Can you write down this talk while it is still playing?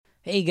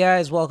Hey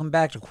guys, welcome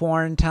back to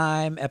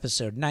Quarantine,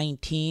 episode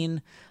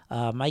 19.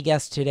 My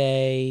guest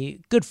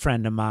today, good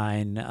friend of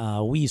mine.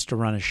 We used to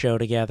run a show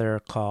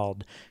together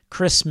called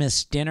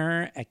Christmas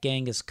Dinner at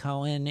Genghis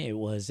Cohen. It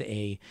was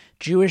a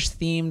Jewish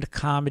themed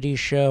comedy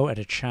show at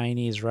a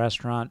Chinese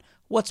restaurant.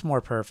 What's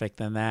more perfect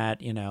than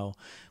that?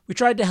 We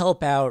tried to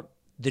help out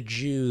the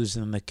Jews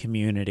in the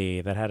community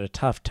that had a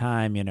tough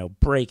time,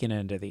 breaking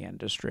into the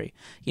industry.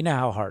 You know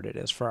how hard it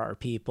is for our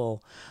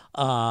people.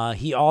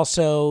 He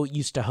also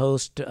used to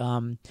host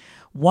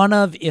one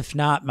of, if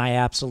not my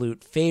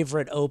absolute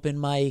favorite open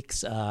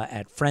mics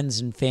at Friends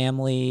and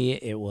Family.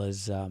 It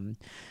was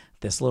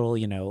this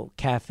little,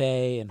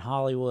 cafe in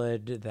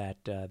Hollywood that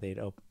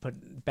they'd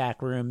put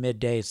back room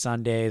midday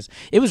Sundays.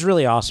 It was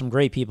really awesome.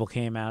 Great people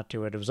came out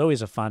to it. It was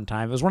always a fun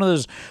time. It was one of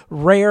those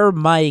rare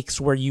mics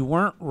where you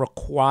weren't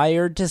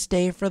required to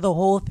stay for the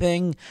whole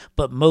thing,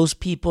 but most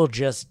people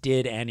just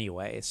did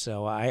anyway.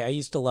 So I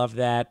used to love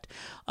that.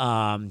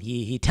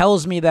 He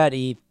tells me that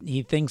he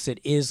thinks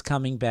it is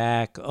coming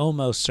back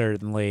almost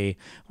certainly,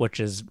 which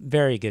is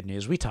very good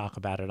news. We talk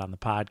about it on the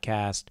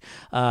podcast.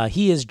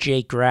 He is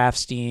Jake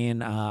Grafstein.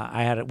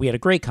 We had a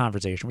great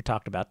conversation. We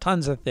talked about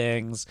tons of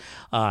things,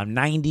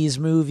 90s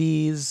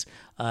movies,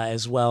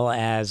 as well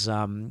as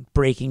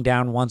breaking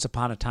down Once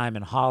Upon a Time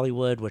in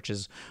Hollywood, which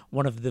is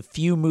one of the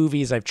few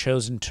movies I've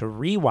chosen to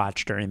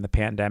rewatch during the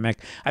pandemic.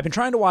 I've been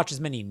trying to watch as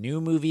many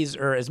new movies,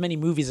 or as many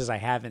movies as I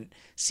haven't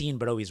seen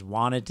but always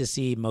wanted to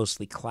see,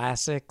 mostly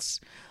classics.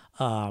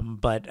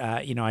 But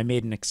I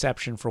made an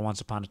exception for Once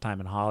Upon a Time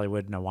in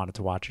Hollywood, and I wanted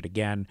to watch it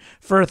again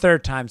for a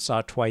third time. Saw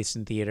it twice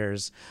in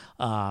theaters,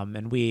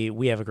 and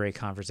we have a great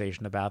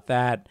conversation about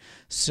that.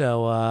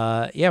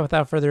 So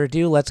without further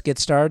ado, let's get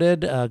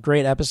started. A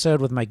great episode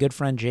with my good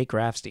friend Jake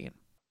Grafstein.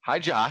 Hi,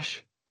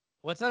 Josh.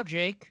 What's up,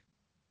 Jake?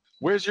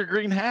 Where's your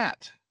green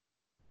hat?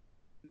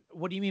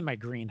 What do you mean, my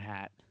green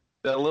hat?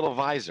 The little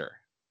visor.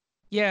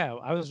 Yeah,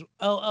 I was.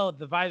 Oh,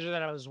 the visor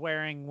that I was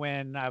wearing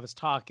when I was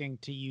talking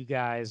to you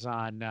guys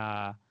on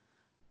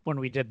when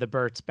we did the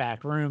Bert's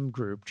Back Room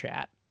group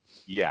chat.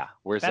 Yeah,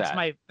 where's That's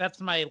that?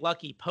 my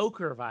lucky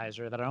poker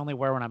visor that I only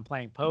wear when I'm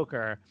playing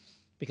poker,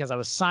 because I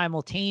was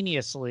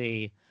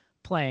simultaneously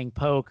playing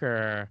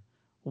poker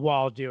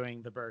while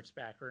doing the Bert's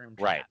Back Room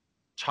chat. Right.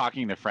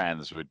 Talking to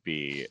friends would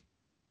be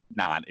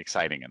not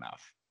exciting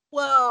enough.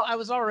 Well, I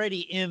was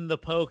already in the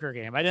poker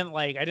game. I didn't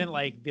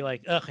be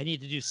like, ugh, I need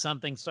to do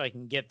something so I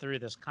can get through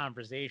this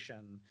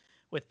conversation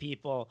with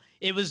people.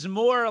 It was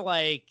more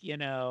like,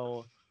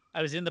 I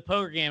was in the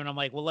poker game and I'm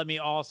like, well, let me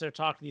also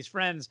talk to these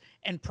friends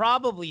and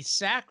probably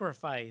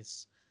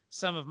sacrifice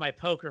some of my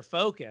poker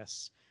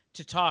focus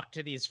to talk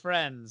to these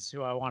friends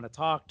who I want to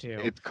talk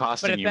to. It's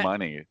costing you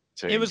money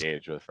to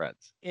engage with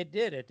friends. It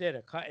did.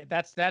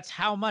 That's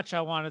how much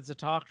I wanted to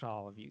talk to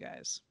all of you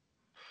guys.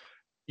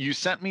 You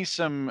sent me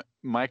some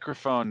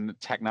microphone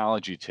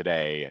technology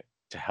today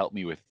to help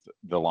me with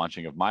the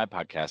launching of my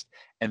podcast,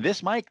 and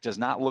this mic does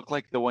not look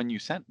like the one you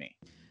sent me.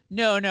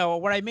 No.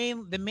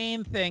 The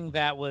main thing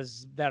that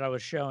I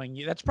was showing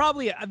you, that's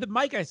probably the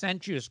mic I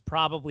sent you is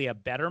probably a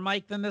better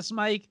mic than this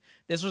mic.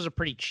 This was a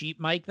pretty cheap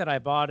mic that I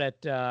bought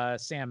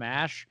at Sam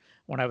Ash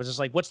when I was just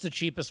like, what's the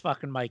cheapest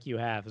fucking mic you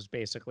have, is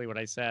basically what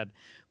I said.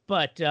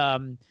 But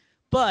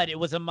it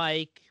was a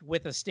mic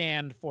with a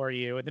stand for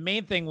you. And the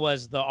main thing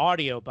was the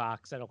audio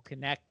box that'll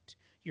connect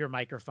your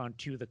microphone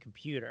to the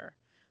computer.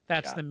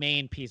 That's the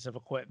main piece of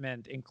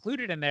equipment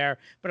included in there.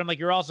 But I'm like,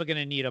 you're also going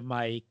to need a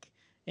mic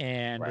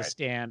and a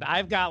stand.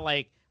 I've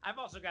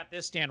also got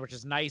this stand, which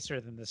is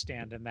nicer than the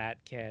stand in that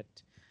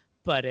kit,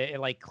 but it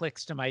like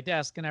clicks to my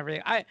desk and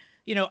everything.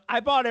 I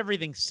bought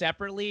everything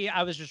separately.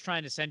 I was just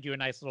trying to send you a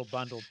nice little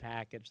bundled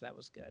package that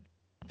was good.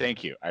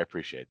 Thank you. I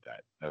appreciate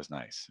that. That was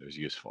nice. It was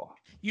useful.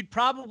 You'd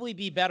probably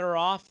be better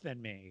off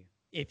than me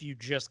if you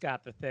just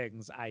got the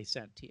things I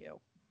sent to you.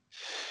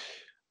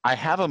 I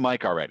have a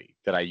mic already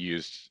that I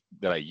used,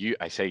 but I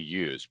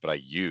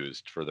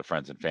used for the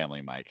Friends and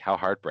Family mic. How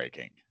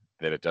heartbreaking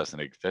that it doesn't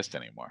exist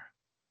anymore.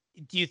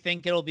 Do you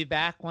think it'll be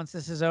back once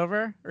this is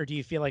over? Or do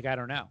you feel like I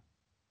don't know?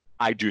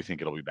 I do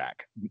think it'll be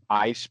back.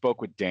 I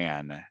spoke with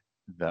Dan,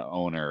 the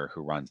owner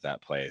who runs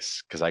that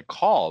place, because I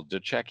called to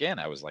check in.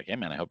 I was like, hey,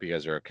 man, I hope you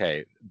guys are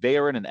okay. They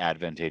are in an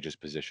advantageous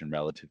position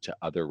relative to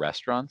other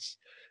restaurants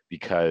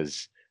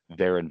because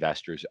their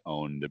investors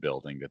own the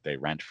building that they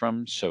rent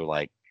from. So,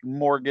 like,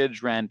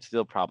 mortgage, rent,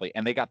 they'll probably,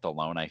 and they got the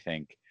loan, I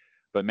think.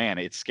 But man,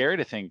 it's scary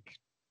to think.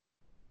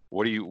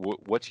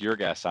 What's your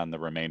guess on the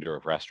remainder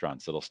of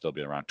restaurants that'll still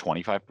be around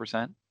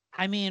 25%?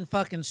 I mean,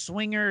 fucking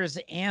Swingers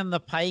and the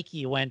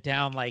Pikey went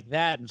down like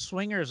that, and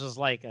Swingers is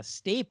like a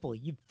staple.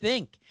 You'd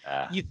think.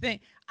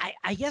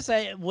 I guess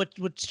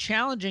what's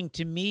challenging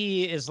to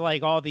me is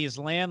like all these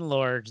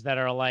landlords that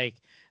are like,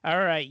 all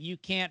right, you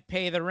can't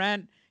pay the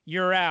rent,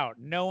 you're out.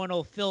 No one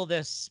will fill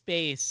this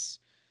space,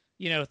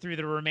 through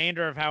the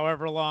remainder of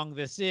however long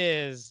this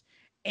is.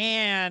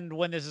 And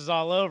when this is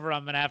all over,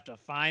 I'm going to have to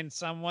find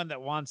someone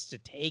that wants to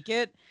take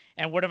it.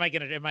 And what am I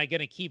going to do? Am I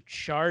going to keep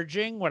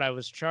charging what I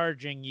was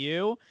charging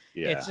you?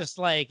 Yeah. It's just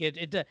like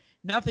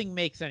nothing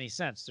makes any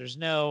sense. There's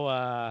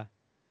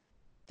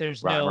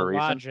There's Rhyme no or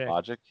reason?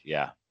 Logic?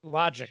 Yeah.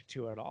 logic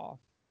to it all.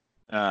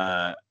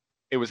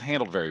 It was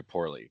handled very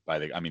poorly by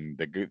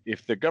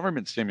if the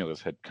government stimulus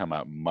had come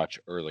out much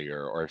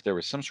earlier, or if there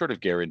was some sort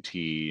of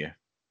guarantee.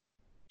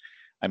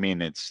 I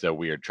mean, it's so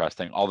weird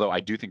trusting. Although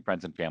I do think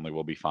friends and family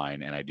will be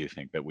fine, and I do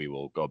think that we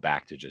will go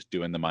back to just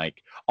doing the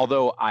mic.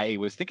 Although I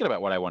was thinking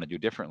about what I want to do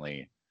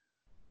differently.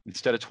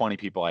 Instead of 20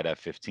 people, I'd have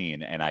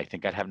 15, and I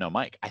think I'd have no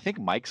mic. I think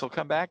mics will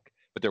come back,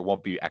 but there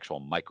won't be actual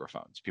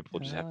microphones. People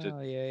will just have to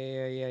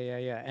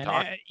Yeah. And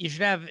talk. you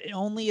should have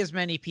only as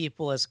many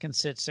people as can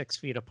sit 6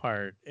 feet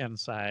apart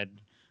inside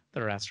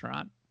the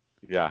restaurant.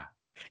 Yeah.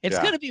 It's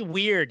Yeah. going to be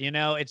weird,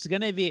 It's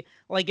going to be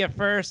like at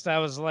first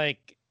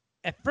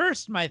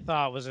my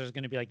thought was there's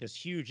going to be like this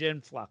huge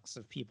influx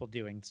of people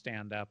doing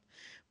stand up.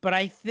 But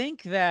I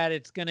think that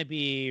it's going to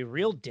be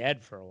real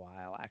dead for a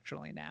while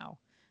actually now.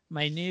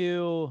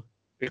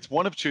 It's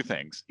one of two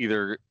things.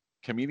 Either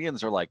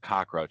comedians are like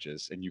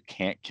cockroaches and you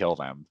can't kill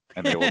them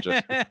and they will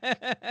just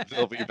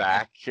they'll be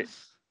back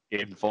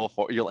in full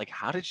force. You're like,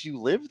 how did you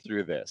live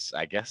through this?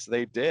 I guess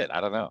they did. I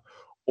don't know.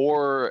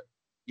 Or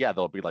yeah,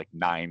 there'll be like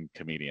 9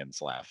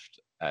 comedians left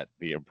at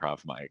the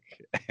improv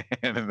mic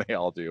and then they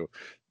all do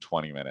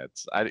 20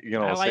 minutes.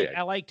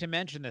 I like to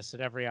mention this at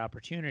every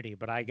opportunity,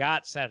 but I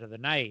got set of the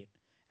night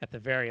at the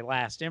very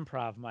last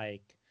improv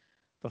mic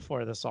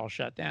before this all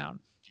shut down.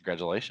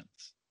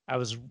 Congratulations. I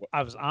was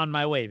on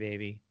my way,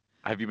 baby.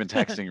 Have you been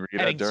texting Rita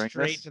Heading during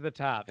straight this? to the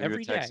top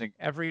every day.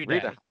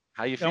 Rita,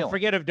 how you feeling?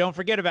 Don't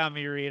forget about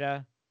me,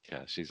 Rita.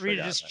 Yeah, she's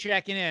Rita just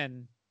checking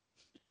in.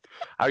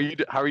 How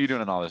are you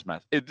doing in all this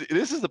mess?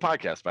 This is the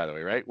podcast, by the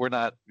way, right?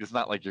 It's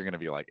not like you're going to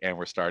be like, and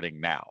we're starting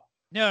now.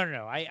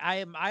 No.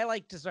 I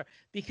like to start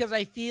because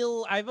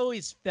I've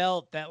always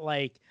felt that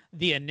like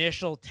the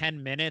initial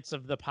 10 minutes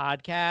of the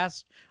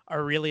podcast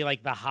are really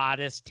like the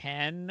hottest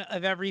 10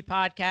 of every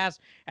podcast.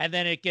 And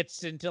then it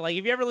gets into like,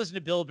 if you ever listen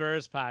to Bill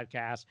Burr's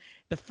podcast,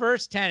 the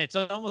first 10, it's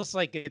almost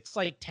like, it's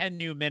like 10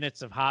 new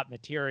minutes of hot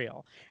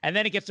material. And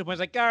then it gets to when it's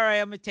like, all right,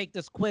 I'm going to take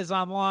this quiz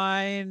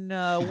online.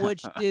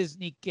 Which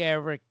Disney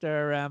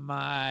character am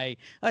I?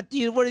 What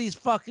are these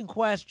fucking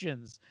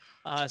questions?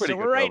 So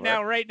we're right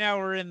now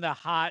we're in the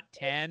hot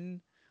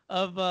 10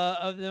 of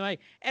the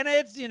mic, and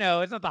it's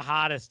it's not the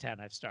hottest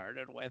 10 I've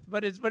started with,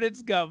 but it's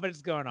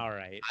going all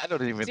right. I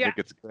don't even think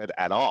it's good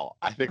at all.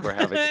 I think we're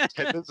having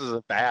this is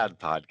a bad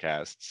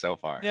podcast so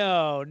far.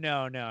 No.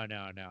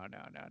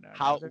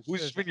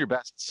 Who's been your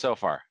best so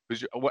far?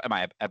 What am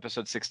I,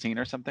 episode 16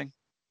 or something?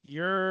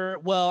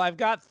 I've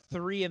got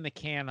 3 in the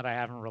can that I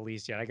haven't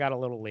released yet. I got a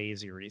little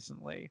lazy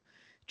recently.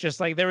 Just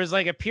like there was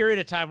like a period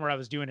of time where I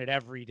was doing it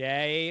every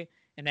day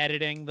and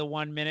editing the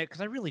 1 minute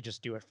because I really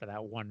just do it for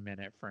that 1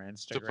 minute for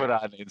Instagram. To put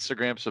on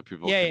Instagram so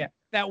people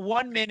that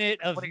 1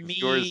 minute of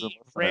me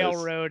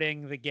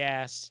railroading the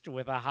guest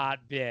with a hot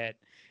bit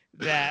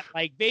that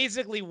like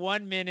basically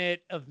 1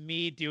 minute of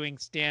me doing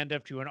stand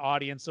up to an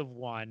audience of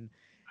 1,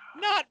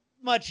 not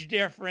much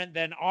different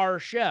than our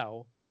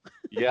show.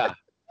 Yeah.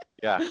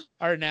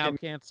 Our now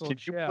canceled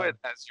show. Can you put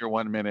as your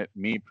 1 minute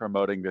me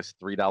promoting this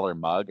 $3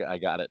 mug I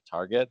got at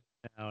Target?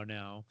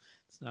 No.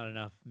 It's not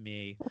enough of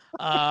me.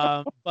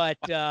 But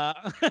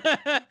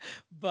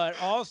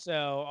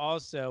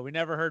also we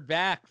never heard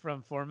back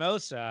from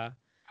Formosa.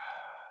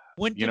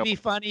 Wouldn't it be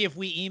funny if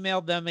we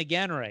emailed them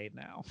again right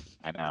now?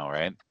 I know,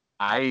 right?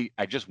 I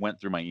just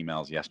went through my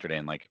emails yesterday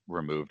and like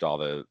removed all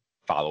the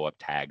follow-up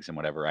tags and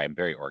whatever. I'm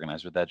very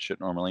organized with that shit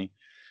normally.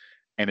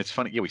 And it's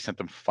funny. Yeah, we sent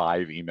them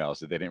 5 emails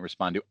that they didn't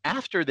respond to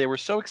after they were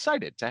so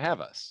excited to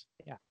have us.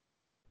 Yeah.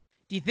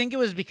 Do you think it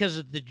was because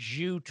of the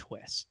Jew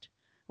twist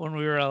when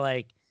we were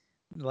like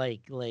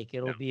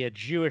it'll be a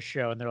Jewish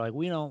show and they're like,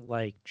 we don't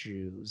like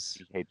Jews.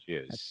 We hate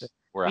Jews.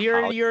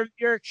 You're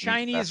a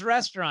Chinese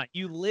restaurant.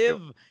 You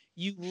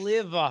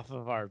live off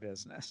of our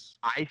business.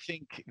 I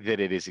think that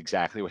it is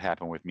exactly what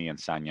happened with me and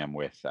Sanyam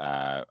with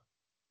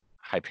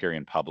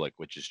Hyperion Public,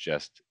 which is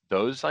just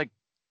those like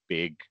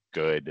big,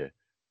 good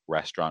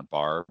restaurant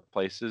bar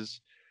places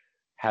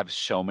have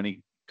so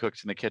many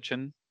cooks in the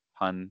kitchen,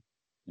 pun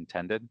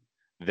intended,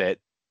 that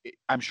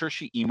I'm sure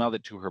she emailed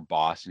it to her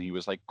boss and he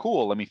was like,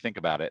 cool, let me think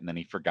about it. And then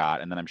he forgot.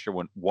 And then I'm sure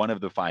when one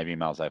of the 5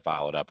 emails I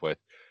followed up with,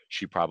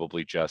 she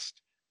probably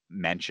just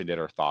mentioned it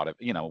or thought of,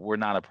 we're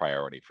not a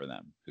priority for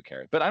them. Who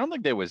cares? But I don't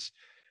think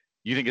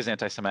you think is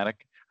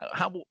anti-Semitic?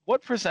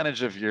 What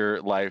percentage of your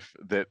life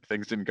that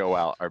things didn't go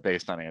well are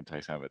based on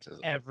anti-Semitism?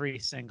 Every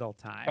single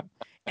time.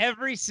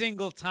 Every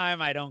single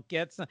time I don't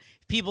get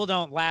people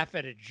don't laugh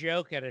at a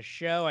joke at a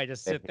show. I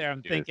just sit there.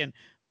 I'm thinking,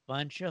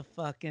 bunch of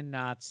fucking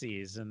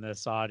Nazis in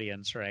this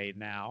audience right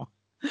now.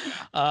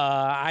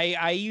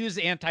 I use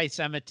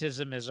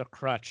anti-Semitism as a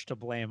crutch to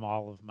blame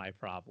all of my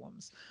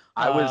problems.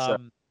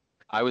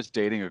 I was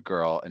dating a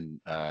girl and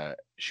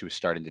she was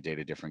starting to date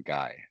a different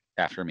guy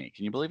after me.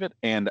 Can you believe it?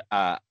 And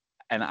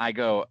I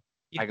go,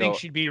 you think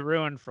she'd be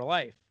ruined for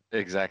life?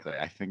 Exactly.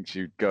 I think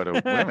she'd go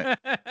to women.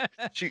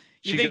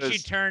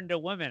 She'd turn to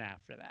women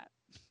after that?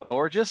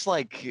 Or just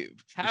like,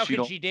 how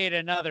could she date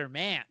another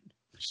man?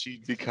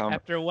 She'd become,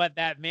 after what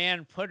that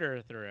man put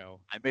her through.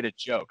 I made a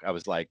joke. I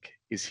was like,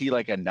 is he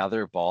like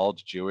another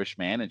bald Jewish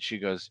man? And she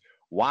goes,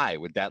 why?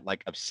 Would that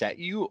like upset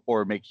you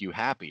or make you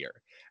happier?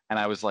 And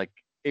I was like,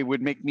 it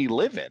would make me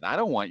livid. I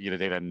don't want you to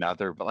date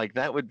another, but like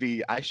that would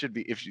be, I should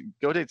be, if you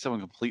go date someone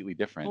completely Well,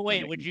 different, would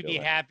wait, make would me you feel be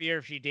better. happier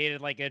if she dated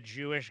like a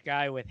Jewish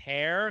guy with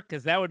hair?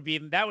 Because that would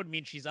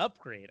mean she's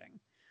upgrading.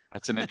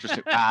 That's an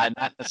interesting,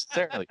 not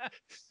necessarily.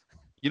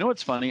 You know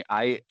what's funny?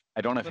 I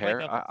don't have With like hair,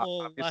 a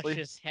full obviously.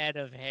 luscious head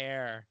of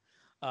hair.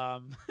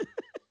 Um,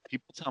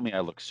 People tell me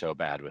I look so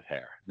bad with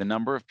hair. The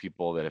number of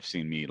people that have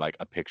seen me, like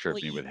a picture well,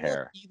 of me with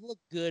hair. you look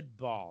good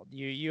bald.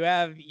 You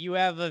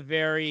have a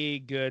very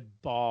good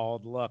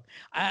bald look.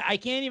 I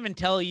can't even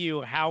tell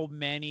you how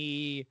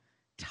many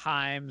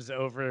times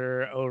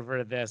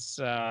over this.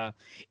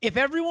 If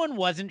everyone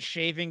wasn't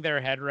shaving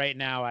their head right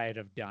now, I'd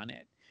have done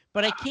it.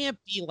 But I can't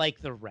be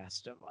like the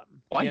rest of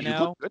them, Why you you look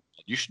know? good?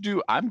 You should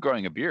do. I'm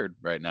growing a beard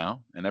right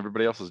now, and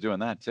everybody else is doing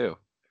that too.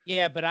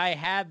 Yeah, but I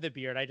have the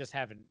beard. I just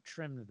haven't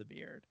trimmed the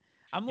beard.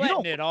 I'm You letting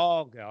don't. it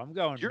all go. I'm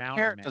going Your mountain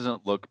hair man.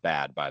 doesn't look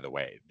bad, by the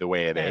way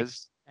it Thank,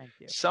 is. thank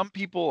you. Some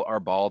people are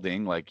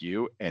balding like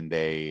you, and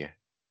they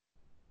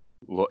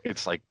look.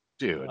 It's like,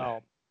 dude,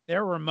 Well,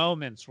 there were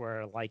moments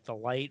where like the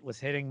light was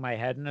hitting my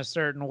head in a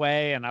certain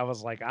way, and I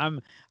was like,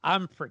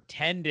 I'm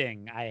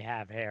pretending I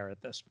have hair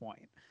at this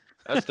point.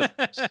 that's the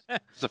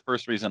that's the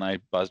first reason I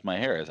buzzed my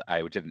hair is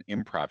I did an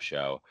improv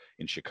show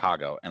in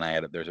Chicago, and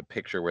there's a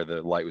picture where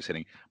the light was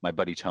hitting. My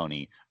buddy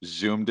Tony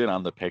zoomed in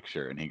on the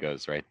picture, and he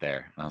goes right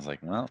there, and I was like,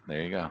 well,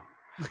 there you go.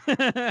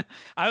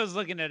 I was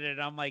looking at it,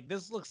 and I'm like,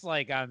 this looks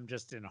like I'm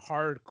just in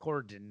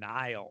hardcore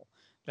denial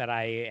that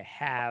I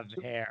have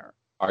hair.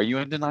 Are you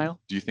in denial?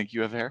 Do you think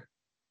you have hair?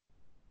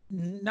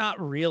 Not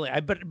really.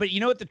 But you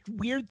know what the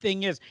weird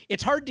thing is?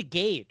 It's hard to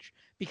gauge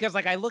because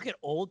like I look at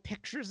old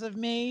pictures of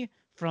me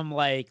from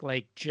like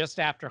just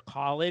after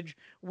college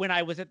when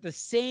I was at the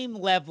same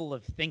level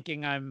of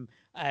thinking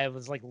I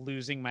was like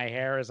losing my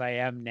hair as I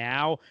am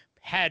now,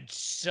 had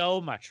so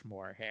much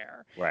more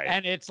hair. Right.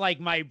 And it's like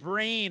my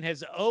brain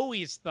has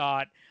always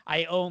thought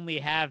I only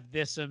have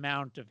this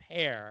amount of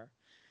hair,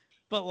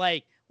 but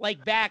like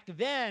back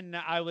then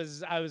I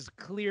was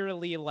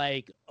clearly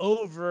like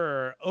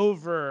over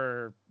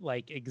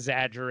like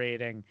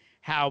exaggerating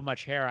how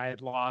much hair I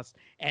had lost,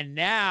 and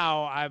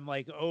now I'm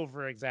like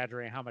over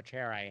exaggerating how much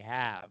hair I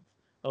have,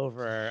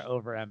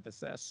 over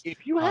emphasis.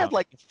 If you had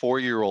like a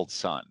 4-year-old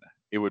son,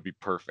 it would be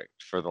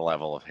perfect for the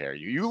level of hair.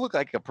 You look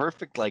like a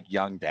perfect like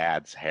young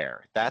dad's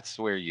hair. That's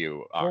where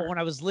you Well, are. when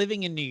I was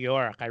living in New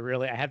York, I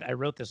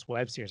wrote this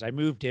web series. I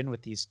moved in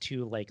with these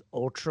two like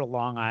ultra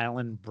Long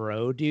Island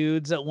bro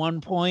dudes at one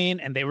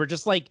point, and they were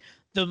just like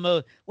the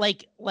most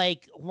like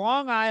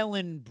Long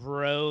Island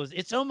bros.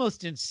 It's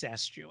almost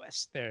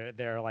incestuous.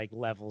 They're like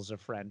levels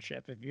of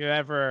friendship. If you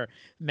ever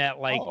met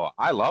like Oh,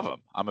 I love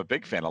them. I'm a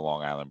big fan of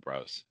Long Island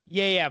Bros.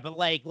 yeah, but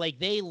like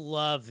they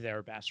love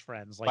their best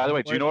friends like By the way,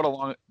 more. do you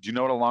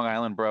know what a Long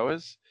Island Bro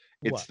is?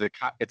 What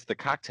It's the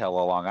cocktail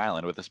of Long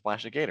Island with a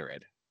splash of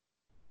Gatorade.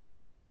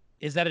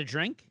 is that a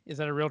drink? Is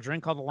that a real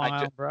drink called the I Long just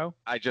Island Bro?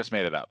 I just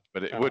made it up,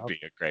 but it would Oh, be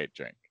a great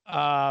drink.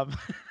 Um,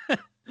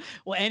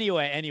 well,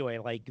 anyway,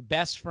 like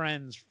best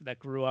friends that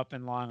grew up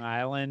in Long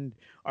Island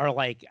are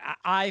like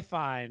I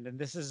find, and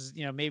this is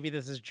maybe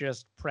this is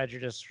just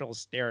prejudicial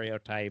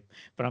stereotype,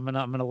 but I'm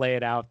gonna lay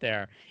it out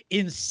there,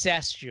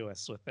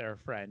 incestuous with their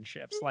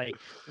friendships, like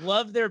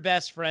love their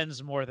best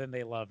friends more than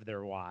they love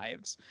their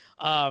wives.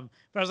 But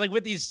I was like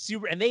with these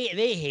super, and they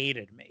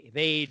hated me.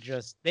 They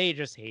just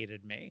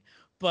hated me.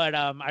 But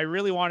I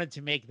really wanted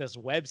to make this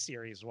web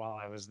series while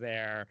I was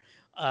there,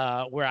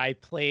 where I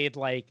played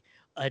like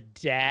a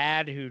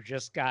dad who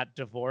just got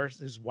divorced,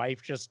 his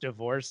wife just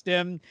divorced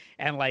him,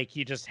 and like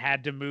he just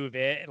had to move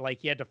in, like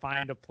he had to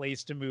find a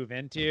place to move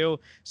into.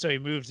 So he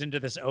moves into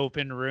this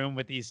open room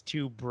with these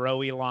two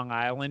broy Long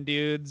Island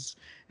dudes.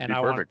 And Be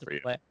perfect for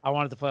you. I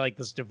wanted to play like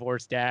this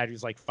divorced dad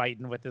who's like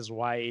fighting with his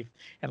wife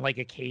and like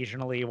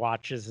occasionally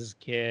watches his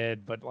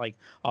kid, but like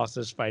also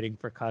is fighting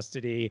for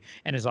custody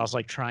and is also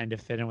like trying to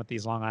fit in with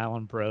these Long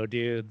Island bro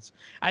dudes.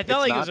 I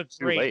felt It's like it was not a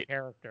too great late.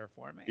 character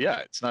for me. Yeah,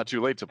 it's not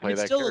too late to And play it's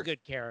that still a character.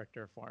 good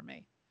character for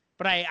me.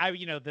 But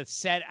the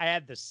set, I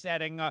had the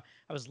setting. I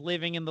was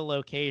living in the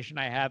location.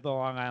 I had the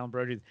Long Island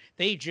Bro dudes.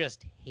 They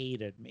just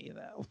hated me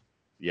though.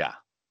 Yeah.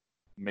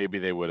 Maybe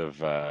they would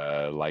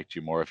have liked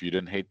you more if you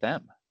didn't hate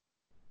them.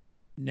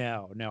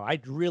 No, I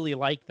really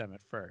liked them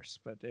at first,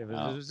 but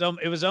Oh,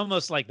 it was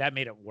almost like that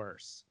made it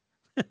worse.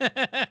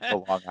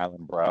 the Long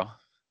Island Bro.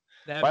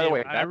 That By the made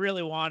way, I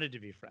really wanted to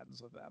be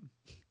friends with them.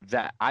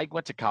 that I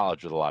went to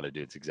college with a lot of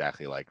dudes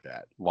exactly like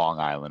that. Long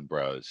Island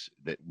Bros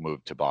that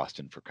moved to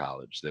Boston for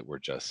college that were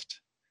just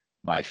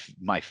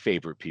my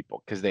favorite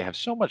people because they have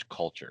so much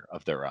culture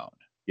of their own,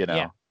 you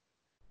Yeah, know?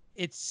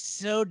 it's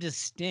so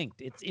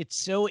distinct. It's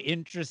so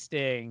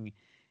interesting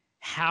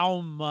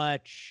how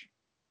much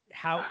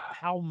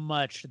how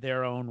much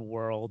their own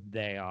world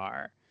they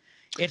are.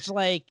 It's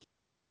like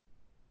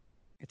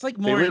They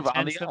more live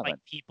on intense the than like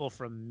island. people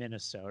from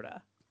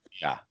Minnesota.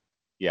 Yeah.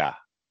 Yeah.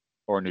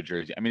 Or New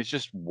Jersey. I mean, it's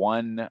just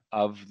one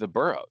of the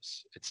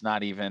boroughs. It's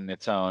not even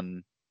its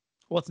own.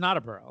 Well, it's not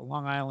a borough.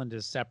 Long Island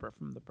is separate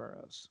from the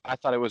boroughs. I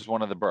thought it was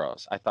one of the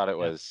boroughs. I thought it No,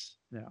 was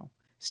no.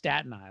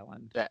 Staten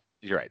Island. that.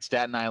 You're right.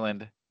 Staten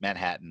Island,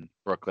 Manhattan,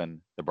 Brooklyn,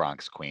 the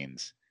Bronx,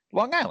 Queens.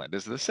 Long Island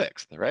is the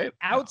sixth, right?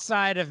 No.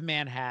 Outside of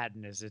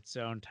Manhattan is its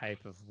own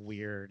type of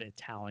weird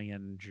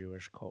Italian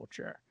Jewish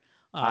culture.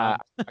 I'm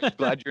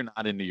glad you're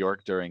not in New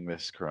York during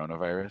this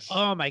coronavirus.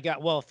 Oh my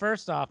God. Well,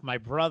 first off, my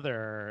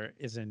brother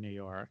is in New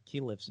York. He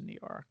lives in New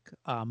York.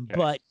 Okay.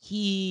 But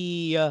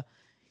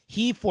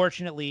he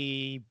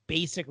fortunately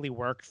basically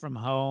worked from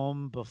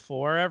home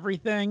before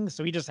everything.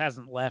 So he just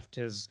hasn't left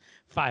his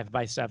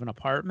 5x7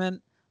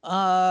 apartment.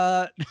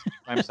 By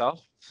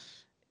himself?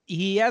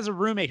 He has a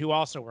roommate who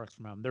also works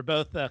from home. They're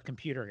both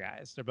computer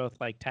guys. They're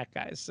both like tech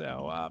guys.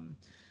 So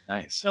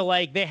Nice. so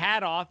like they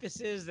had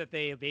offices that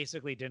they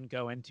basically didn't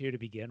go into to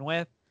begin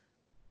with.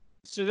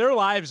 So their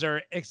lives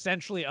are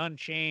essentially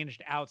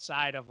unchanged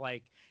outside of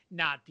like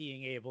not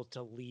being able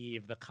to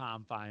leave the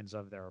confines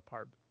of their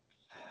apartment.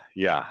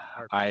 Yeah,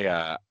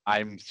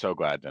 I'm so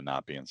glad to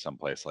not be in some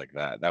place like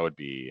that. That would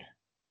be.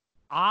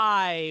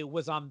 I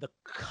was on the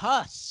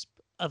cusp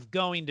of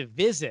going to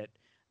visit.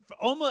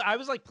 I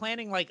was like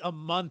planning like a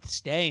month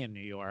stay in New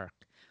York,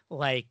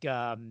 like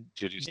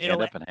Did you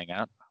stand up and hang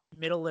out?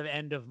 middle of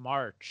end of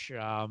March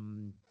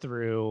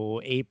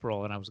through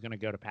April, and I was going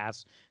to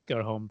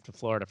go home to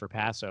Florida for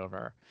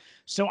Passover.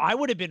 So I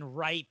would have been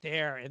right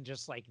there in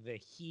just like the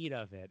heat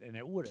of it, and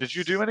it would. Did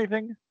you do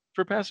anything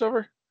for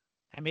Passover?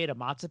 I made a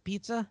matzah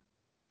pizza.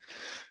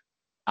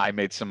 I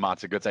made some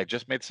matzah goods. I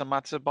just made some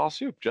matzah ball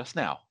soup just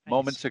now, Nice.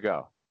 moments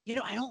ago. You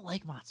know, I don't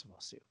like matzo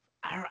ball soup.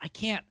 I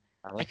can't.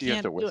 I like I you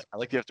have to can't do whisper. I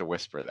like you have to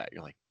whisper that.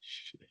 You're like,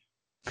 shit.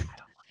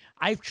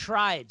 I've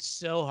tried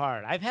so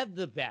hard. I've had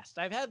the best.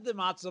 I've had the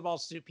matzo ball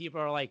soup.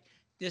 People are like,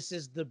 this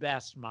is the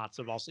best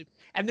matzo ball soup.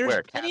 And there's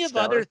Where, plenty of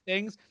Cat other Stellar?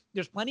 things.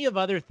 There's plenty of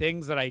other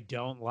things that I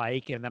don't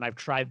like. And then I've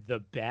tried the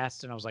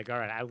best. And I was like, all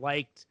right, I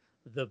liked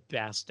the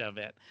best of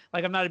it.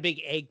 Like, I'm not a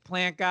big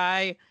eggplant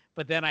guy,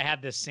 but then I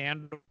had this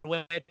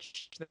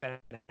sandwich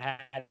that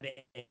had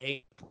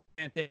eggplant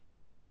in it,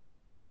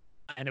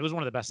 and it was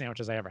one of the best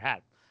sandwiches I ever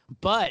had.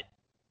 But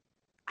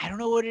I don't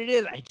know what it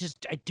is. I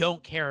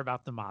don't care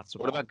about the matzo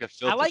ball. What about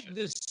gefilte I like fish?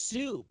 the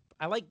soup.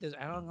 I like this.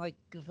 I don't like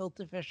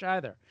gefilte fish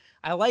either.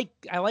 I like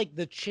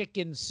the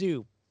chicken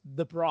soup,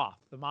 the broth,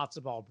 the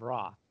matzo ball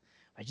broth.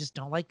 I just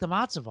don't like the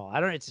matzo ball.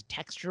 It's a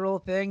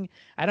textural thing.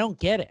 I don't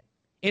get it.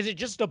 Is it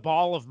just a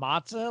ball of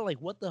matzah? Like,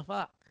 what the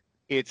fuck?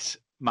 It's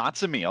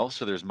matzah meal,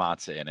 so there's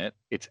matzah in it.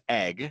 It's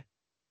egg,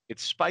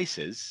 it's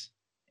spices,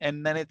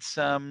 and then it's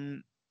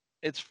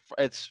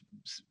what's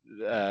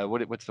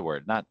the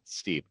word? Not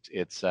steeped.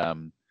 It's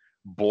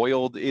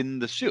boiled in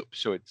the soup,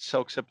 so it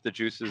soaks up the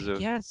juices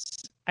of.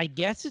 I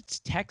guess it's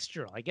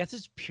textural. I guess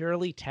it's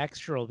purely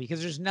textural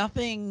because there's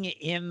nothing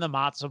in the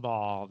matzo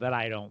ball that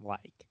I don't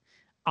like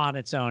on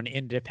its own,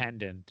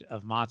 independent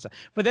of matzah.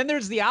 But then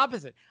there's the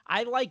opposite.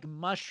 I like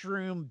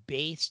mushroom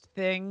based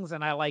things,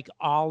 and I like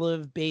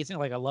olive based.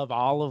 Like, I love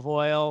olive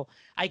oil.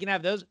 I can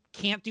have those.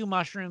 Can't do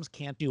mushrooms.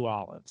 Can't do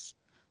olives.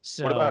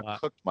 So What about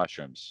cooked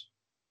mushrooms?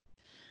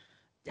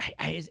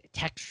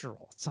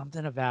 Textural.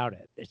 Something about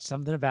it. It's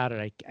something about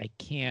it I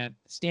can't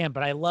stand.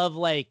 But I love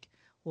like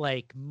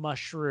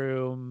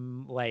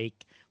mushroom, like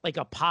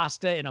a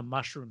pasta in a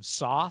mushroom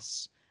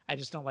sauce. I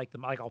just don't like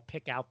them. Like, I'll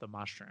pick out the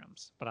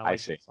mushrooms, but I like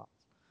see. the sauce.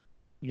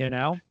 You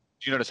know?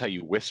 Do you notice how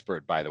you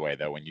whispered, by the way,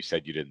 though, when you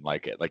said you didn't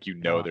like it? Like,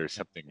 there's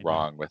something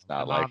wrong with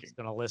not my liking. mom's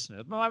gonna listen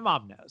to it. My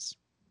mom knows.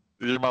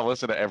 Does your mom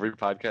listen to every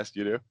podcast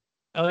you do?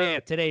 Oh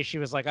yeah, today she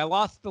was like, I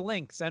lost the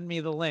link. Send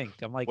me the link.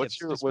 I'm like, what's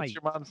your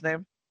mom's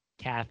name?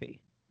 Kathy.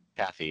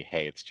 Kathy.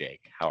 Hey, it's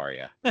Jake. How are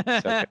you?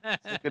 So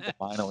good to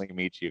finally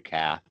meet you,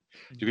 Kath.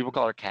 Do people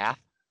call her Kath?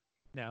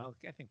 No,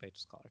 I think they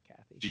just call her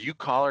Kathy. Do you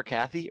call her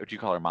Kathy or do you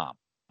call her Mom?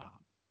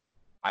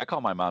 I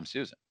call my mom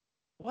Susan.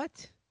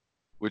 What?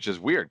 Which is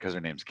weird because her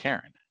name's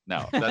Karen.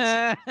 No,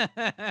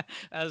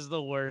 that's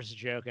the worst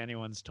joke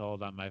anyone's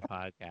told on my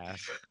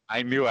podcast.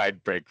 I knew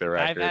I'd break the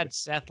record. I've had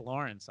Seth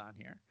Lawrence on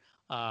here.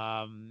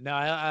 No,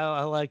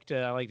 I like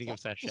to give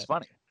Seth shit. It's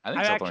funny.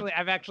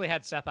 I've actually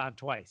had Seth on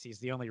twice. He's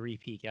the only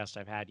repeat guest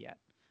I've had yet.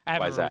 I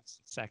haven't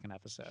released the second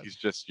episode. He's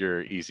just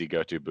your easy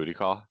go-to booty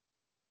call.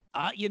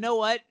 You know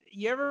what?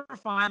 You ever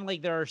find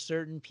like there are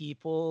certain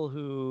people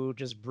who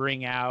just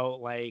bring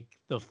out like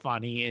the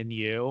funny in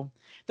you?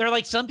 There are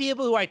like some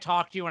people who I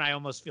talk to and I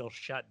almost feel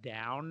shut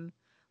down.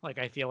 Like,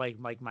 I feel like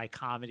my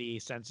comedy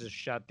sense is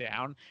shut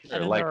down. Sure,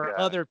 and then there are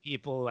other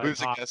people who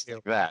who's I a talk guest to.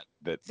 like that?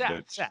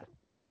 Seth.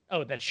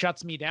 Oh, that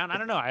shuts me down. I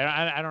don't know.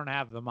 I don't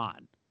have them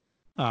on.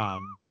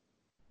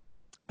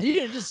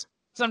 You just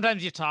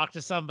sometimes you talk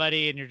to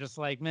somebody and you're just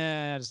like,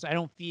 man, I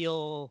don't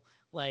feel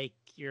like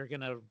you're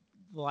gonna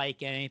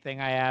like anything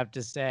I have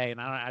to say, and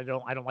I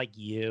don't like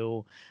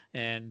you.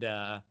 And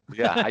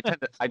yeah,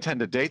 I tend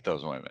to date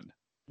those women.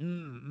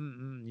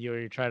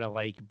 You try to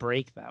like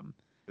break them.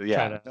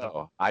 Yeah,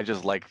 no, I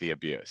just like the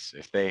abuse.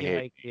 If they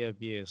hate like the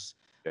abuse,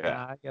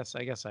 yeah. I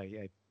guess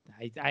I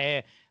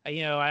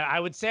I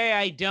would say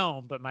I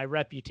don't, but my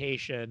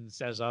reputation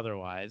says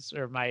otherwise,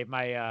 or my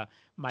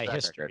Track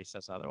history record.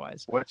 says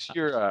otherwise. What's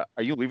your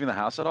are you leaving the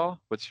house at all?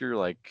 What's your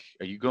like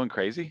are you going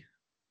crazy?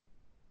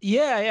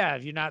 Yeah.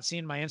 Have you not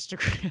seen my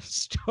Instagram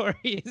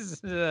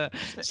stories?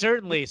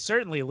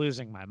 Certainly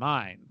losing my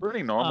mind.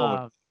 Pretty normal.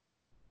 Um,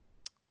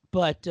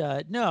 but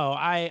no,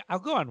 I'll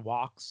go on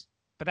walks,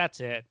 but that's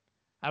it.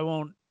 I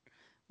won't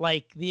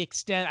like the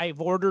extent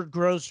I've ordered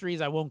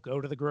groceries. I won't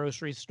go to the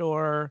grocery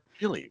store.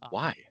 Really? Uh,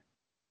 Why?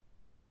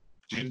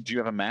 I Do you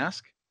have a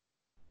mask?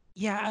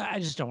 yeah, I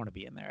just don't want to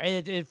be in there.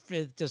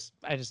 It just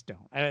I just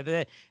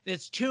don't.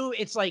 It's too.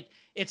 It's like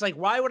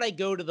why would I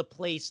go to the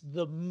place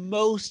the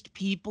most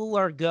people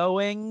are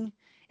going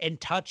and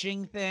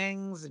touching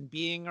things and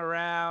being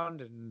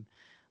around and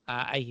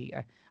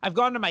I've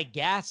gone to my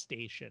gas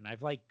station.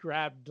 I've like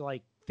grabbed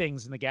like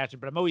things in the gas station,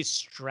 but I'm always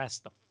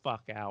stressed the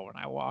fuck out when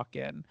I walk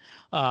in. Really?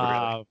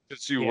 Uh,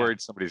 Just you yeah.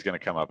 worried somebody's gonna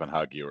come up and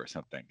hug you or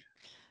something.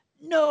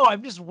 No,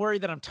 I'm just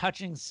worried that I'm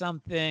touching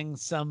something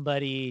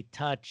somebody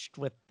touched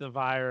with the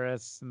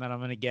virus and then I'm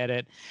going to get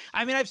it.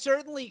 I mean, I've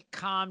certainly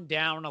calmed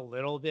down a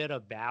little bit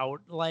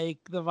about like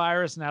the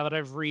virus now that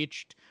I've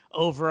reached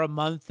over a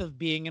month of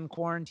being in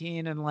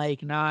quarantine and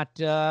like not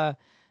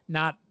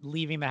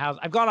leaving the house.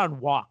 I've gone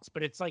on walks,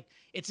 but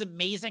it's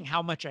amazing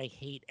how much I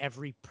hate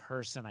every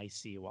person I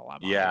see while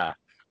I'm on a Yeah. walk.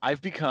 I'm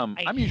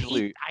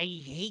I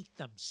hate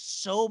them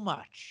so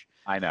much.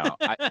 I know.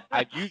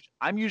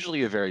 I'm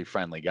usually a very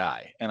friendly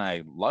guy, and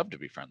I love to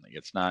be friendly.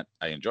 It's not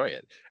I enjoy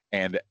it,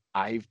 and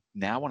I've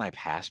now when I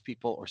pass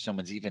people or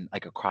someone's even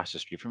like across the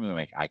street from me and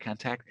make eye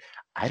contact,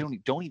 I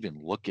don't even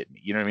look at me.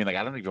 You know what I mean? Like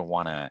I don't even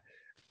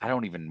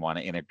want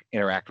to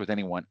interact with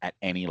anyone at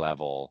any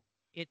level.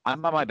 It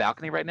I'm on my it's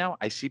balcony right now.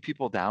 I see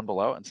people down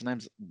below, and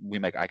sometimes we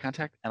make eye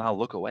contact, and I'll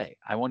look away.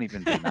 I won't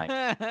even be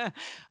nice.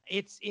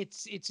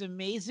 it's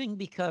amazing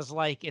because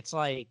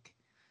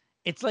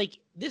it's like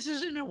this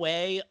is in a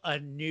way a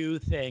new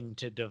thing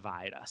to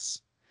divide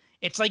us.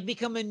 It's like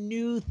become a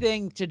new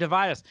thing to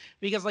divide us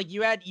because like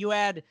you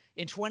had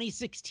in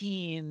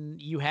 2016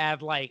 you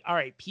had like all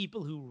right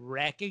people who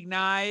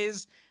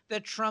recognize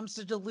that Trump's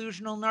a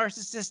delusional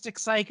narcissistic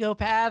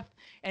psychopath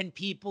and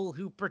people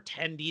who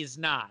pretend he's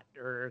not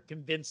or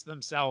convince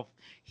themselves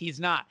he's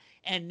not.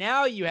 And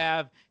now you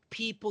have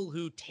people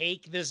who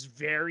take this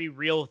very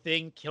real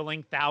thing,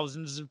 killing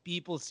thousands of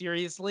people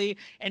seriously,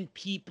 and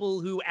people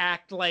who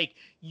act like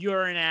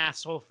you're an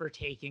asshole for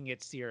taking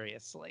it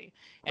seriously.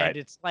 Right. And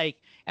it's like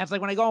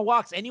when I go on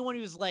walks, anyone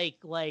who's like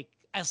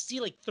I see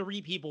like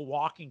three people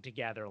walking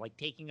together, like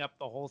taking up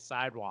the whole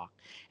sidewalk,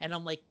 and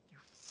I'm like, you're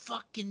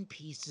fucking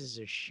pieces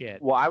of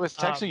shit. Well, I was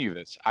texting Um, you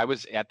this. I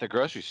was at the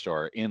grocery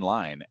store in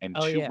line, and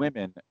oh two yeah,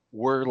 women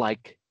were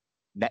like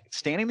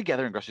standing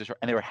together in the grocery store,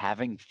 and they were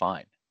having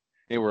fun.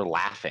 They were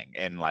laughing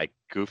and like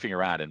goofing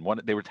around, and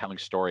one they were telling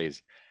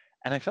stories.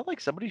 And I felt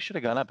like somebody should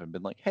have gone up and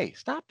been like, "Hey,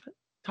 stop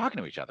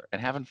talking to each other and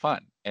having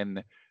fun,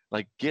 and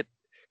like get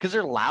because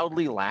they're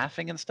loudly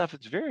laughing and stuff.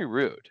 It's very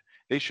rude.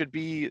 They should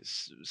be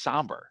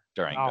somber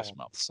during this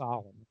moment.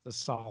 the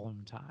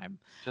solemn time.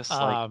 Just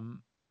like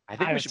Um, I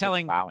think I we was should bring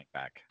telling bowing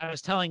back. I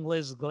was telling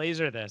Liz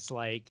Glazer this,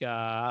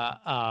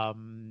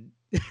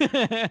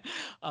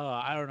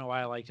 I don't know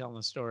why I like telling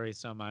the story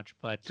so much,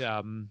 but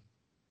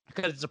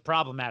because it's a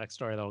problematic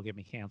story that'll get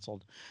me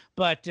canceled.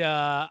 But You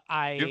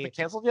haven't been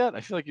canceled yet?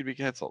 I feel like you'd be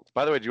canceled.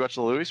 By the way, did you watch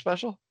the Louis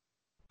special?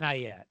 not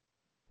yet.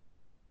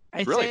 I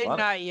It's really say funny.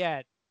 not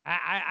yet.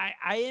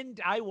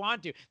 I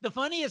want to. The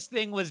funniest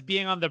thing was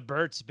being on the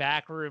Bert's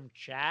backroom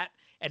chat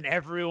and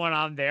everyone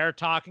on there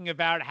talking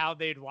about how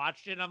they'd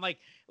watched it. I'm like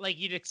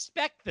you'd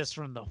expect this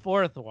from the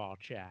fourth wall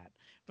chat,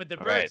 but the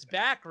All right. Bert's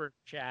backroom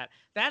chat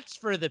that's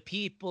for the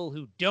people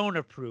who don't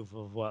approve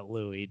of what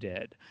Louis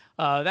did.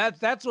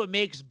 That's what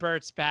makes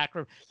Bert's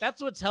backroom.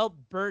 That's what's helped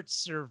Bert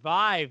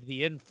survive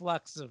the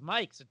influx of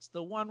mics. It's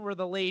the one where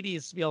the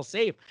ladies feel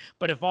safe.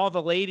 But if all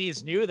the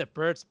ladies knew that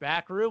Bert's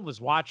back room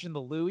was watching the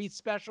Louis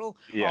special all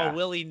Yeah.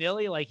 willy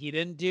nilly, like he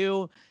didn't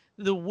do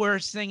the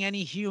worst thing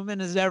any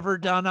human has ever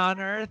done on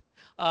Earth.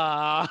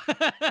 Uh,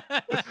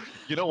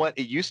 You know what?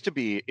 It used to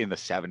be in the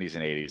 70s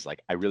and 80s,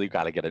 like I really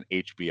got to get an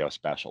HBO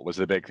special was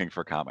the big thing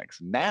for comics.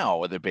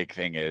 Now the big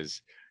thing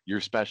is your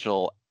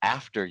special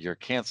after you're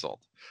canceled.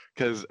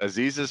 Because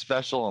Aziz's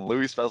special and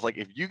Louis' special, like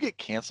if you get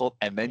canceled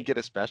and then get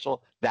a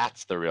special,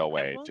 that's the real I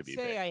way to won't be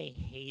say big. I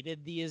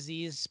hated the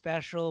Aziz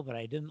special, but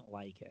I didn't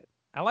like it.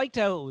 I liked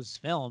how it was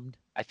filmed.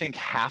 I think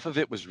half of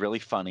it was really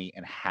funny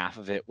and half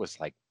of it was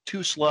like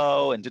too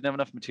slow and didn't have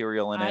enough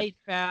material in it. I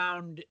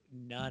found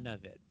none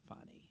of it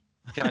funny.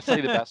 Can I tell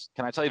you the best?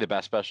 Can I tell you the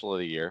best special of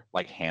the year?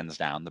 Like hands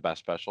down, the best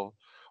special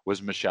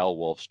was Michelle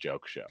Wolf's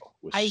joke show.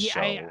 It was I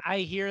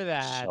hear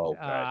that. so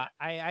good.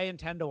 I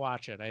intend to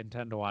watch it. I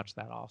intend to watch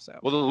that also.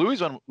 Well, the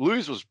Louis one,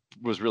 Louis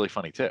was really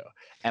funny too.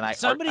 And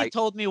Somebody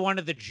told me one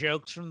of the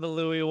jokes from the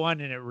Louis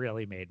one, and it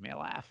really made me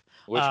laugh.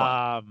 Which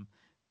one?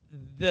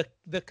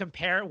 The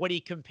compare what he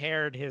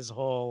compared his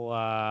whole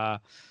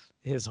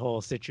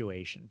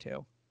situation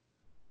to.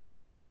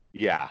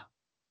 Yeah,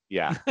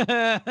 Yeah.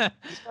 that,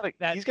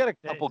 He's got a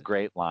couple that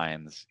great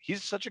lines.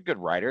 He's such a good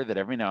writer that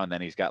every now and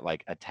then he's got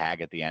like a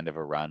tag at the end of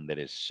a run that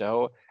is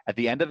so at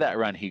the end of that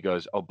run he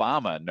goes,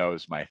 Obama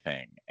knows my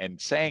thing. And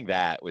saying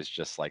that was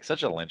just like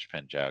such a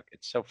linchpin joke.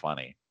 It's so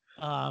funny.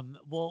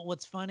 well,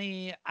 what's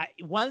funny,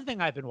 one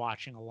thing I've been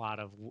watching a lot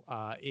of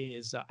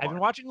is I've been Porn.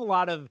 watching a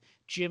lot of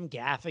Jim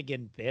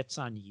Gaffigan bits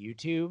on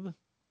YouTube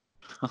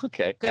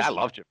Okay. Yeah, I because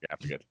love Jim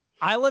Gaffigan.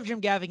 I love Jim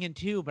Gaffigan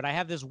too, but I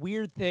have this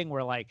weird thing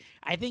where like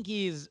I think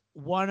he's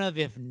one of,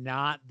 if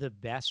not the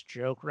best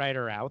joke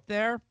writer out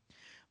there,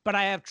 but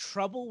I have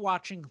trouble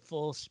watching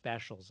full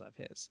specials of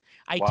his.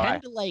 I Why?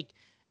 tend to like,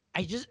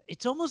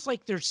 it's almost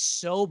like there's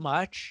so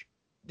much.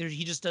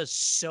 He just does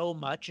so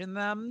much in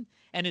them,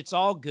 and it's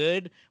all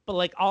good. But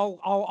like, I'll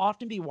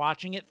often be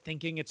watching it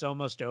thinking it's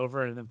almost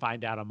over, and then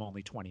find out I'm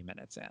only 20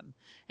 minutes in,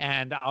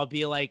 and I'll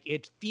be like,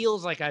 it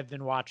feels like I've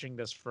been watching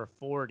this for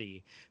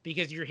 40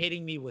 because you're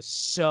hitting me with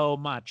so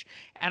much.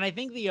 And I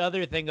think the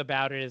other thing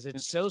about it is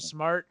it's so Interesting.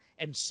 smart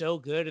and so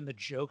good, and the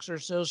jokes are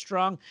so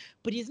strong,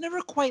 but he's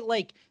never quite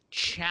like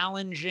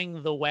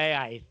challenging the way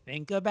I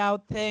think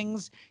about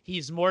things.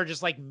 He's more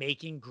just like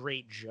making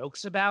great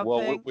jokes about Well,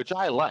 things. which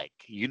I like.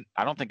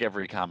 I don't think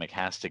every comic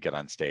has to get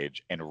on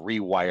stage and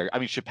rewire. I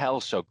mean,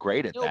 Chappelle's so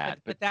great at No, that,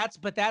 but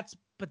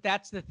but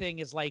that's the thing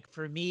is like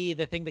for me,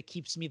 the thing that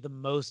keeps me the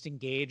most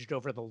engaged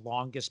over the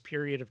longest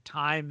period of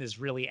time is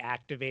really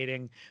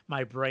activating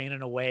my brain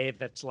in a way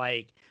that's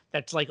like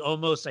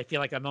almost I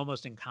feel like I'm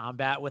almost in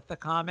combat with the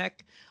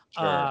comic.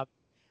 sure. Uh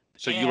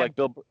So you and like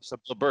Bill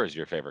Burr is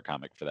your favorite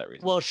comic for that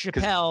reason. well,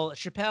 Because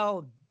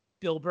Chappelle,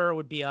 Bill Burr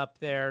would be up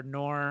there,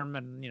 Norm,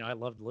 and I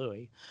loved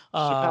Louis.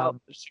 Um,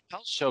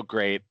 Chappelle's so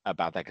great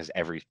about that because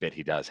every bit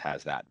he does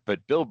has that.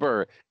 But Bill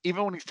Burr,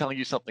 even when he's telling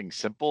you something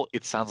simple,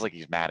 it sounds like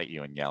he's mad at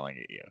you and yelling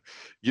at you.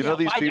 You yeah, know well,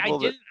 these people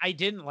that I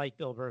didn't like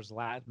Bill Burr's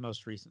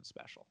most recent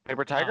special.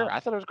 Paper Tiger? Um, I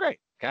thought it was great.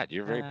 God,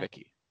 you're very uh,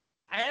 picky.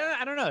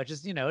 I don't know,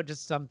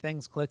 just some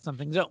things click, some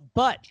things don't. Jim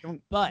But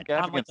on like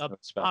Gaffigan's new on a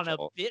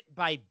special. bit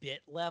by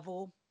bit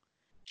level,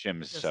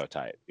 Jim's just so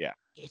tight. Yeah.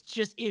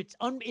 it's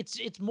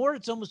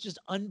almost just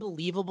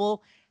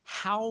unbelievable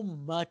how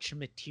much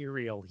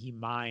material he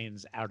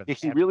mines out of He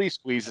every. really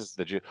squeezes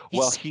the juice.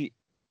 Well, He's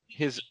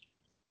his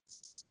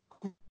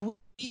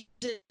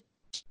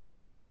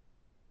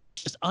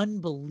just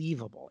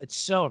unbelievable. It's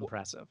so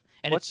impressive,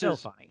 and it's what's so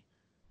his funny.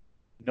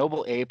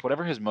 Noble Ape,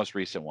 whatever his most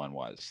recent one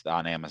was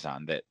on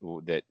Amazon that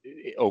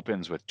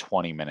opens with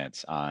 20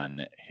 minutes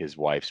on his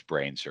wife's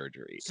brain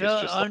surgery is So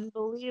just like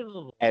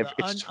unbelievable.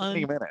 it's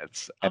 20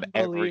 minutes and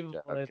every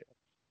Unbelievable. joke.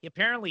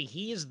 Apparently,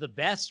 he's the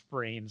best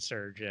brain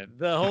surgeon.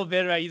 The whole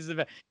bit about he's the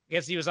best. I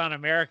guess he was on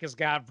America's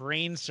Got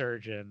Brain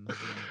Surgeons, and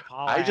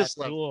Paula I just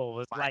love Abdul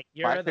was my like,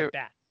 my "You're the favorite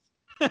best."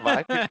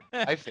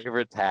 my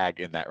favorite tag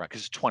in that run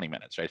because it's 20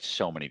 minutes, right?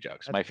 So many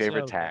jokes. That's My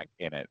favorite so tag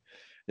good. in it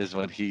is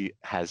when he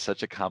has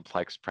such a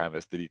complex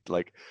premise that he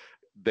like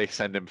they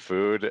send him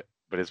food,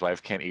 but his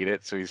wife can't eat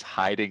it, so he's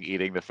hiding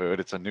eating the food.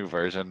 It's a new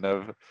version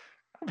of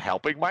I'm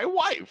helping my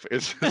wife.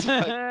 It's just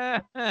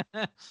like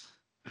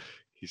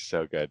he's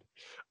so good.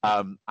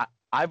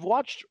 I've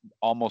watched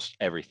almost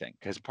everything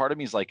because part of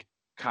me is like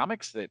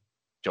comics that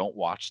don't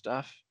watch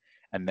stuff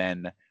and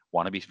then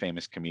want to be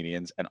famous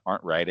comedians and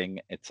aren't writing.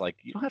 It's like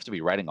you don't have to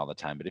be writing all the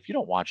time, but if you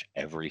don't watch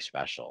every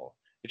special,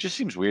 it just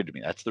seems weird to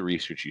me. That's the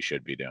research you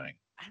should be doing.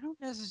 I don't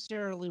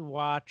necessarily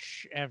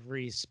watch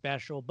every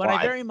special, but Well,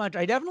 I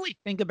I definitely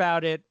think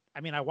about it.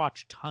 I mean, I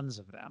watch tons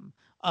of them.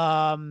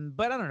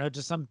 But I don't know,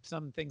 just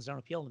some things don't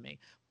appeal to me.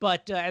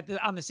 But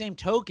on the same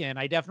token,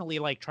 I definitely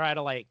like try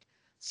to like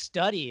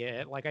study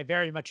it. Like I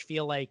very much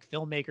feel like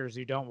filmmakers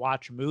who don't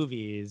watch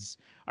movies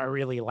are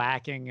really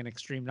lacking an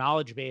extreme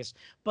knowledge base.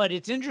 But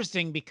it's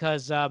interesting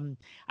because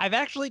I've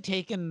actually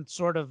taken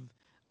sort of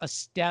a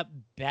step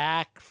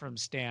back from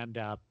stand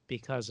up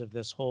because of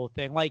this whole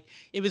thing. Like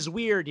it was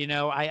weird,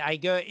 I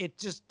go it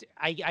just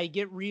I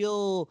get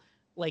real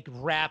like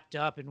wrapped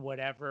up in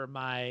whatever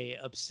my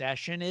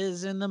obsession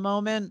is in the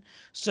moment.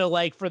 So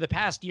like for the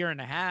past year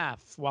and a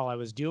half while I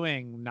was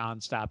doing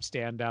nonstop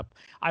stand up,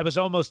 I was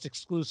almost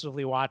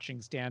exclusively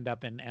watching stand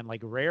up and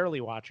like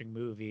rarely watching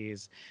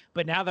movies.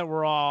 But now that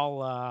we're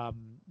all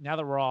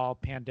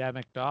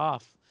pandemicked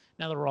off,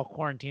 now that we're all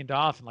quarantined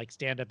off and like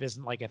stand up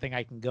isn't like a thing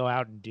I can go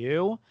out and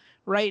do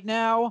right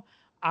now,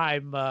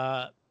 I'm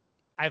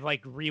I've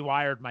like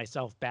rewired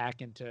myself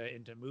back into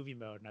movie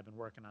mode and I've been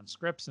working on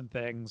scripts and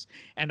things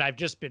and I've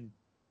just been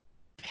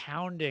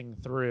pounding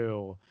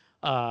through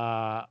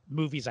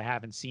movies I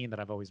haven't seen that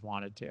I've always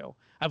wanted to.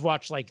 I've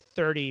watched like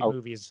 30 a,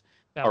 movies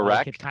that a like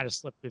rec had kind of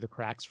slipped through the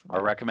cracks for a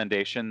me.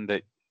 recommendation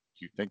that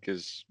you think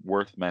is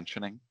worth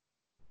mentioning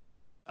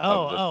of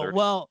Oh, the oh, 30.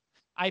 well,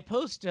 I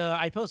post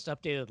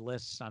updated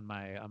lists on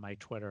my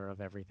Twitter of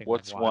everything I've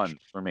What's one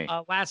watched. for me?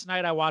 Last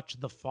night I watched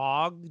The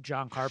Fog,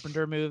 John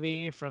Carpenter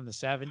movie from the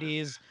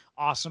 70s.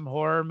 Awesome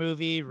horror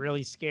movie,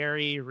 really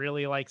scary,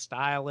 really like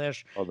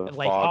stylish. Oh, the And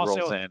like fog rolls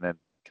also in and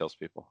kills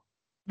people.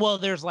 Well,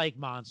 there's like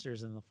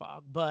monsters in the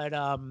fog, but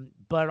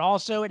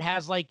also it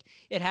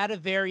had a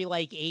very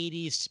like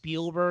 80s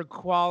Spielberg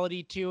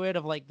quality to it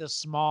of like the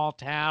small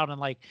town and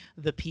like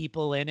the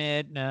people in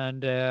it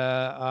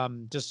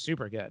and just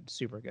super good,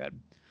 super good.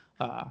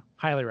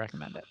 Highly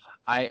recommend it.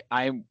 I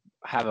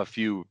have a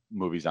few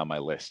movies on my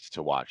list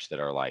to watch that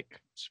are like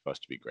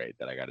supposed to be great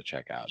that I got to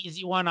check out.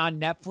 Easy one on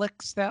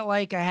Netflix that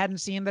like I hadn't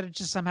seen that it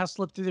just somehow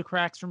slipped through the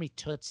cracks for me.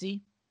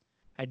 Tootsie.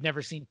 I'd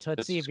never seen This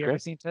Tootsie. is Have you ever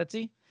great. seen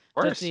Tootsie? Of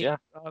course, Tootsie, yeah.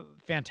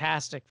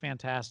 fantastic,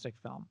 fantastic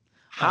film.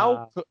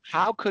 How Uh,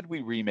 how could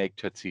we remake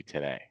Tootsie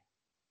today?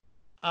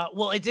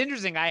 well, it's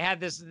interesting. I had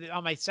this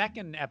on my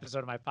second episode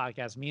of my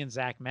podcast. Me and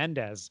Zach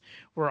Mendez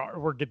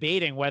were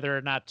debating whether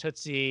or not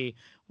Tootsie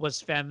was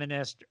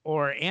feminist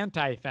or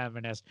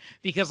anti-feminist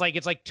because, like,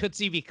 it's like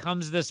Tootsie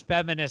becomes this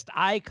feminist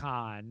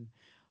icon,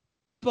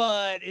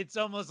 but it's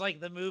almost like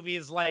the movie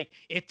is like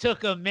it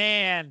took a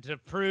man to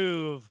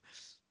prove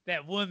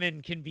that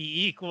women can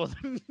be equal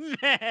to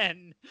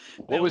men.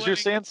 What That was your women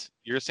stance?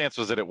 Your stance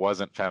was that it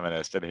wasn't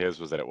feminist, and his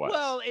was that it was.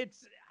 Well,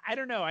 it's I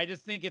don't know. I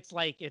just think it's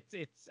like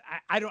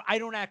I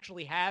don't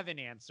actually have an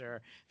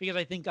answer because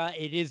I think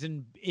it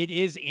isn't it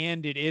is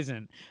and it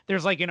isn't.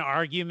 There's like an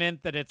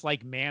argument that it's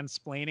like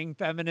mansplaining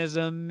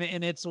feminism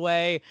in its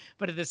way,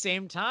 but at the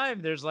same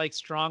time, there's like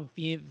strong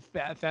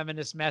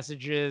feminist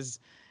messages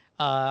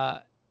uh,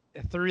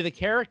 through the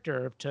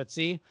character of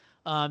Tootsie.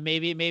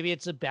 Maybe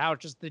it's about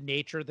just the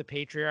nature of the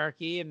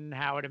patriarchy and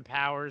how it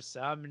empowers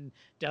some and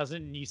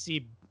doesn't. And you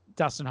see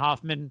Dustin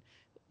Hoffman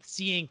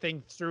seeing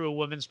things through a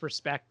woman's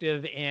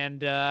perspective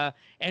and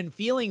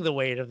feeling the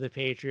weight of the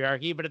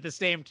patriarchy, but at the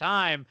same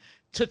time,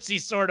 Tootsie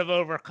sort of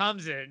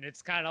overcomes it, and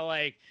it's kind of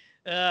like,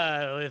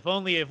 if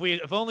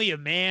only a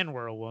man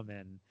were a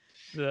woman.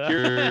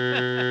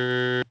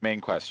 Your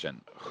main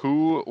question: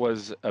 who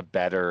looked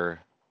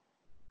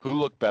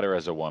better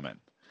as a woman,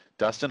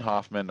 Dustin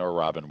Hoffman or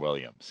Robin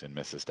Williams in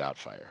Mrs.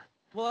 Doubtfire?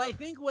 Well, I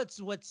think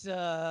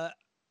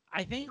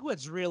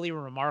what's really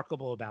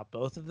remarkable about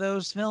both of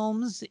those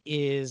films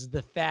is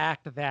the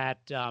fact that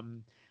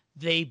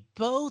they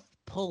both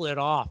pull it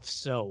off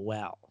so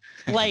well.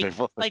 They Like both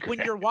look like when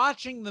great. you're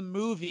watching the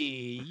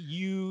movie,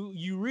 you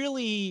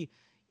really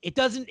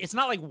it's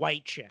not like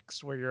White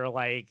Chicks where you're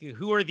like,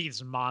 who are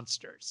these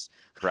monsters?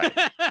 Right.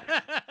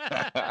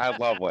 I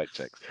love White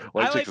Chicks.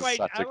 White Chicks is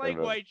such I a good like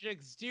movie. White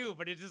Chicks too,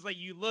 but it's just like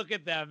you look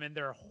at them and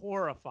they're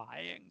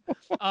horrifying.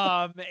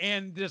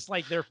 And just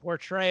like their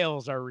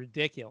portrayals are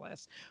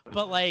ridiculous.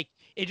 But like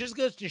it just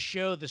goes to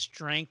show the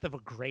strength of a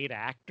great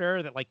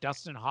actor that like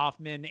Dustin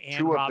Hoffman and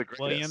Two of the Robin greatest.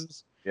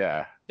 Williams,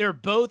 Yeah. they're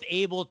both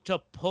able to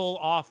pull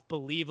off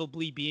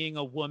believably being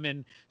a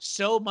woman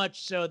so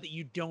much so that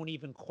you don't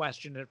even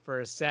question it for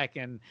a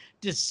second,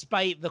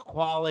 despite the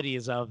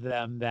qualities of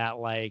them that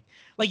like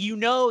you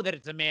know that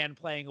it's a man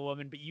playing a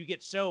woman, but you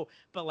get so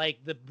but like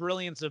the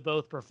brilliance of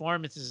both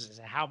performances is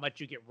how much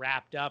you get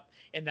wrapped up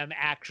in them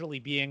actually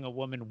being a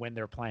woman when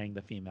they're playing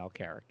the female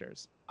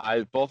characters.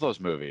 I both those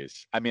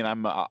movies. I mean,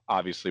 I'm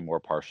obviously more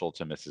partial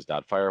to Mrs.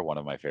 Doubtfire, one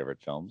of my favorite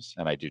films,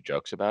 and I do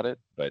jokes about it.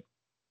 But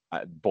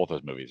both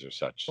those movies are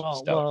such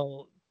stellar.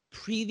 Well,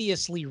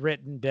 previously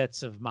written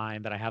bits of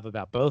mine that I have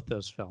about both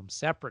those films,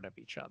 separate of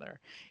each other,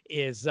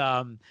 is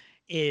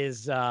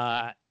is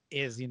uh,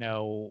 is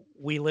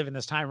we live in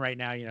this time right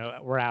now.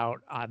 We're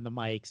out on the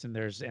mics, and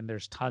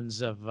there's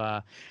tons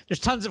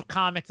of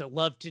comics that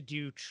love to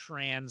do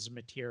trans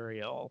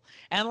material,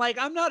 and like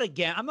I'm not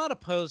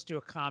opposed to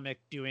a comic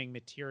doing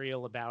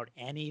material about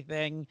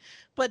anything,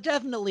 but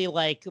definitely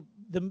like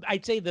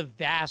I'd say the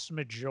vast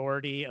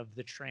majority of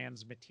the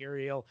trans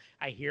material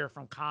I hear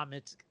from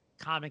comics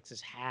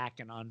is hack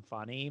and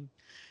unfunny.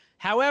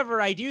 However,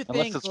 I do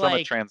Unless think it's from a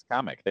like trans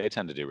comic, they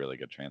tend to do really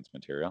good trans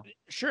material.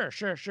 sure,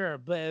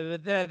 but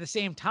at the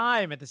same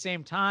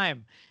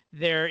time,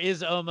 there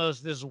is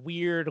almost this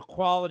weird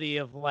quality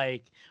of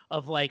like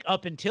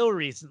up until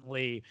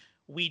recently,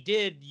 we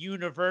did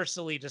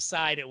universally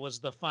decide it was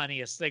the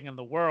funniest thing in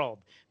the world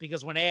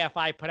because when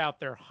AFI put out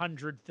their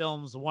 100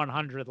 films,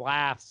 100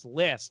 laughs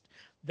list,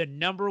 the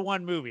number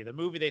one movie, the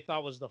movie they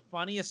thought was the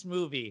funniest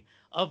movie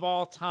of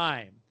all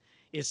time,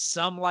 is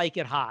Some Like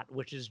It Hot,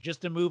 which is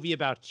just a movie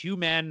about two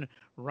men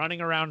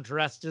running around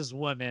dressed as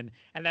women.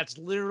 And that's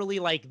literally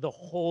like the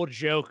whole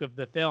joke of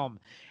the film.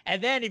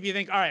 And then if you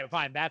think, all right,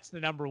 fine, that's the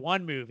number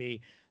one movie.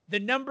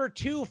 The number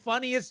two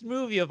funniest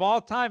movie of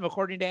all time,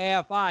 according to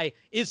AFI,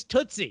 is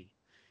Tootsie.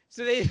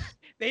 So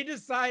they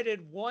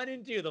decided one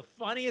and two, the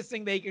funniest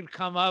thing they could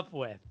come up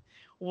with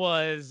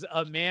was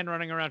a man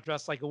running around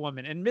dressed like a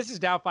woman. And Mrs.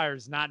 Doubtfire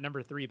is not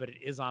number three, but it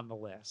is on the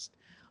list.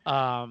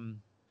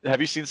 Have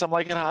you seen Some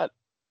Like It Hot?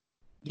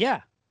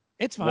 Yeah,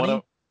 it's One funny.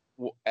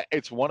 of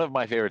it's one of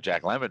my favorite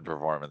Jack Lemmon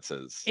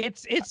performances.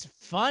 It's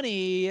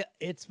funny.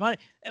 It's funny.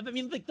 I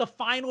mean, like the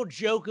final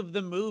joke of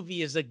the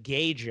movie is a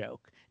gay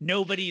joke.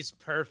 Nobody's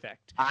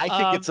perfect.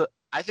 I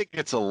think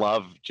it's a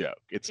love joke.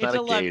 It's It's not a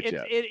a love. gay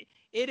joke.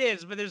 It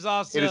is, but there's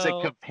It is a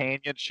also,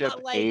 companionship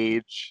but like,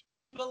 age.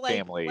 But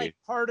family.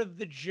 part of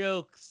the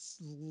jokes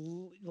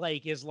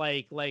is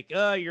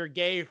oh, you're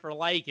gay for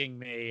liking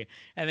me,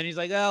 and then he's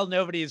like, oh,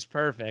 nobody's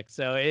perfect.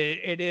 So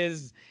it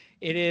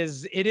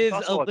It's is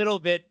a also little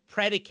bit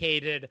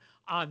predicated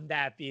on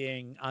that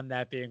being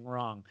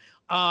wrong.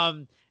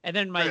 And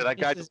then my that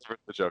guy Mrs. delivers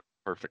the joke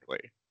perfectly.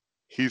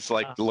 He's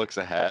like Uh, looks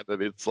ahead,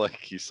 and it's like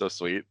he's so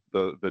sweet.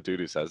 The dude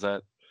who says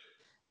that.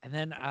 and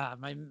then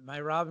my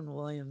Robin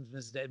Williams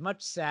mistake,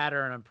 much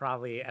sadder,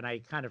 and I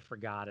kind of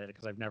forgot it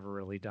because I've never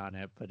really done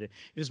it, but it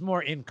was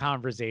more in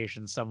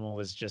conversation. Someone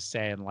was just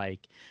saying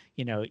like,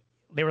 you know,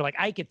 they were like,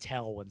 I could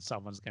tell when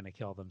someone's gonna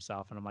kill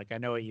themselves, and I'm like, I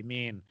know what you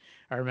mean.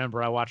 I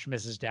remember I watched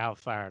Mrs.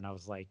 Doubtfire, and I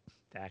was like,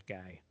 that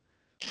guy.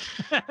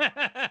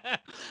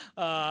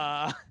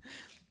 uh,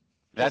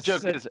 That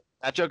just joke is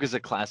that joke is a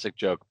classic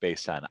joke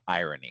based on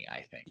irony,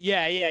 I think.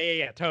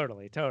 yeah,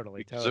 totally,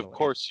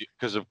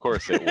 Because of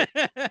course it would.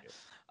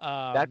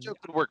 That um, joke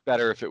would work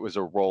better if it was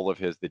a role of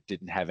his that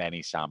didn't have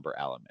any somber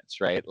elements,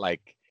 right?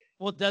 Like,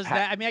 Well, does ha-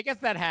 that? I mean, I guess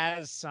that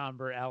has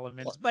somber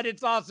elements, but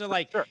it's also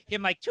like sure,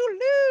 him like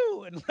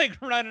toodaloo and like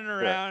running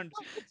sure. around.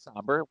 It's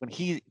somber when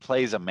he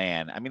plays a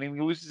man. I mean,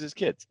 he loses his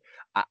kids.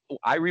 I,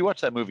 I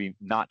rewatched that movie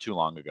not too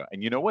long ago,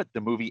 and you know what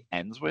the movie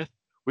ends with,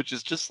 which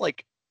is just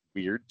like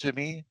weird to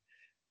me.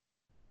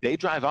 They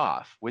drive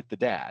off with the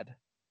dad.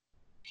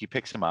 He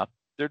picks him up.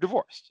 They're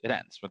divorced. It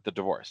ends with the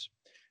divorce.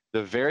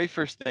 The very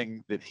first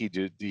thing that he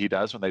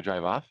does when they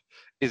drive off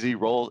is he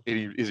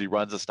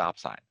runs a stop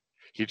sign.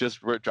 He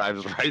just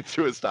drives right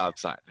through a stop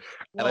sign,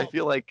 and I Well,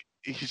 feel like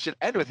he should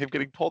end with him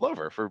getting pulled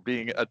over for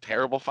being a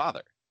terrible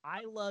father.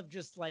 I love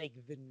just like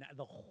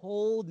the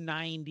whole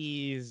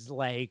 '90s,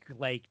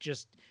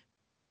 just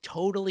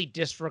totally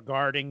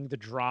disregarding the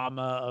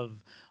drama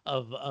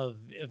of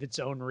its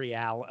own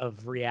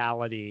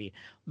reality.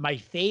 My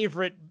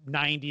favorite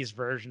 '90s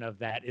version of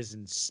that is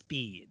in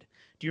Speed.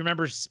 Do you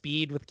remember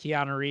Speed with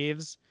Keanu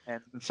Reeves?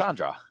 And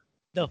Sandra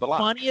The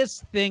Bullock.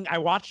 funniest thing, I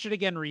watched it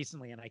again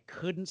recently and I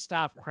couldn't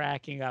stop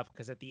cracking up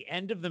because at the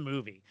end of the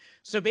movie,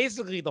 so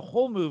basically the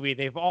whole movie,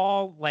 they've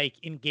all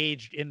like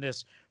engaged in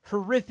this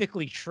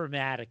horrifically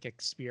traumatic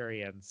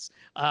experience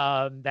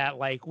that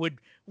like would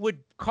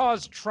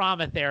cause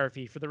trauma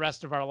therapy for the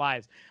rest of our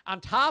lives. On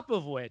top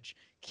of which,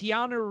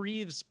 Keanu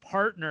Reeves'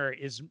 partner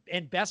is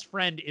and best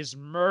friend is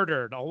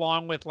murdered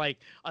along with like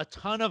a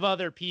ton of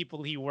other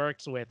people he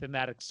works with in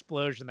that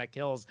explosion that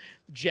kills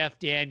Jeff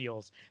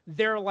Daniels.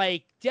 They're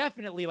like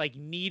definitely like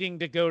needing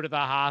to go to the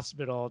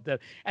hospital.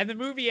 And the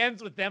movie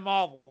ends with them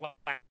all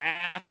laughing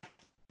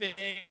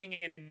and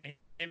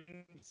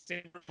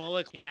him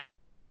Bullock,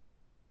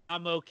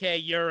 I'm okay,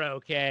 you're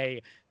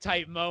okay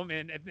type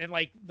moment, and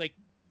like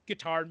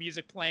guitar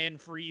music playing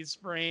freeze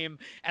frame,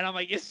 and I'm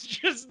like, it's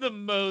just the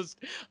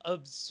most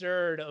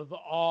absurd of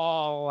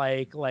all,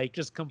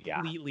 just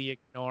Yeah, completely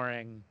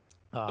ignoring.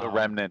 the um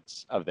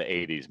remnants of the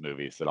 '80s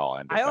movies that all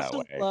ended I that also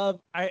way. love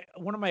I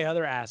one of my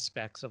other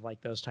aspects of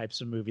like those types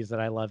of movies that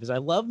I love is I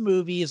love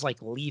movies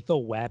like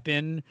Lethal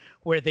Weapon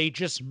where they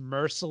just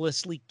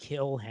mercilessly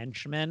kill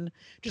henchmen.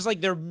 Just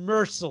like they're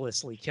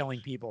mercilessly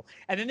killing people.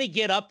 And then they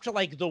get up to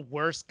like the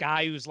worst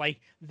guy who's like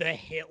the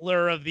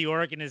Hitler of the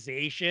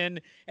organization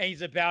and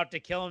he's about to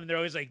kill him and they're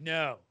always like,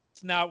 "No,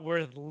 it's not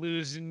worth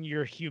losing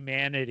your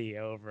humanity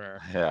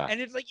over." Yeah. And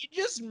it's like you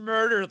just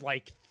murdered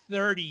like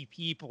 30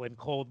 people in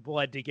cold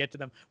blood to get to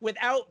them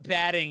without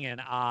batting an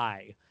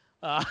eye.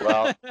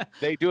 Well, Yeah,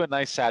 they do a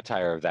nice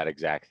satire of that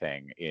exact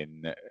thing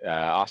in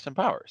Austin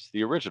Powers,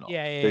 the original.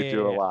 yeah, They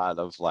do a yeah, lot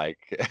of like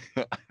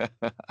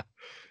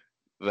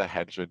the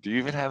henchman. Do you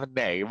even have a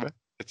name?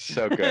 It's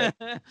so good.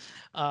 yeah.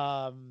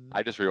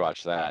 I just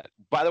rewatched that.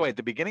 By the way, at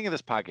the beginning of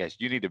this podcast,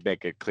 you need to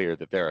make it clear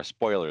that there are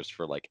spoilers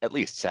for like at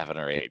least 7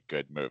 or 8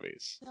 good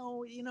movies.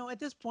 No, at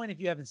this point, if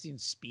you haven't seen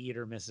Speed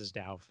or Mrs.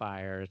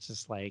 Doubtfire, it's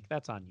just like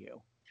that's on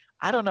you.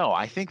 I don't know.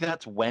 I think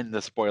that's when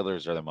the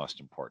spoilers are the most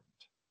important.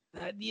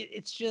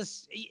 It's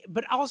just,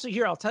 but also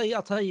here, I'll tell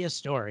you a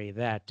story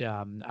that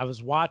I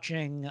was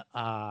watching.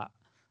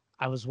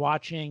 I was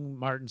watching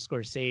Martin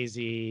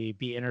Scorsese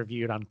be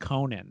interviewed on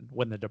Conan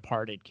when The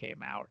Departed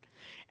came out,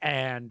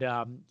 and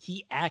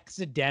he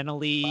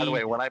By the accidentally.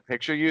 way, when I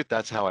picture you,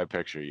 that's how I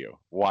picture you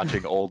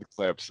watching old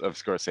clips of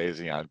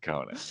Scorsese on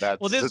Conan.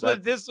 Well, That's this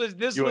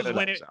you in was a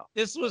when nutshell.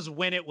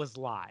 it was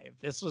live.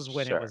 This was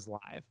when it Sure, was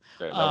live.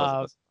 sure. That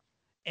wasn't Uh, the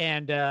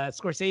and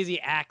Scorsese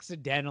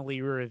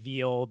accidentally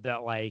revealed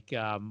that like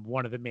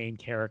one of the main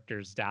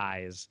characters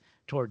dies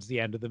towards the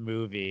end of the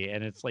movie,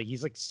 and it's like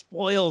he's like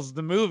spoils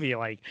the movie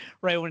like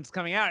right when it's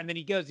coming out, and then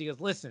he goes,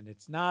 listen,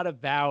 it's not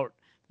about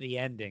the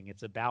ending,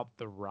 it's about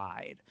the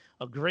ride.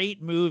 A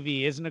great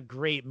movie isn't a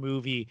great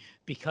movie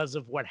because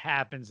of what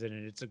happens in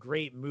it. It's a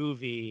great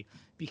movie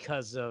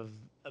because of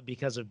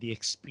the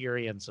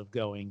experience of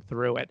going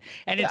through it.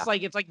 And yeah. it's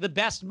like the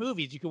best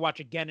movies you can watch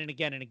again and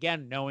again and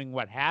again knowing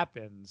what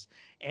happens,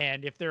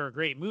 and if they're a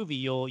great movie,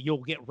 you'll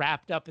get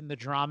wrapped up in the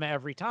drama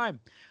every time.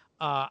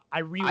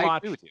 I I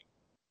agree rewatched with you.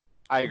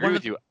 I agree one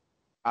of with the you.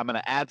 I'm going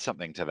to add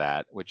something to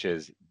that, which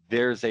is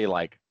there's a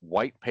like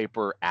white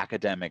paper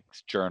academic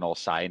journal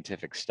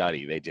scientific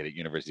study they did at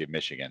University of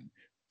Michigan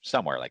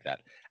somewhere like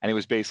that. And it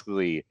was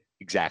basically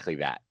exactly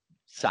that.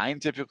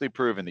 Scientifically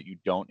proven that you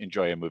don't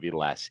enjoy a movie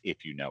less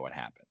if you know what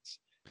happens.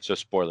 So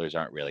spoilers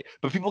aren't really,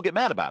 but people get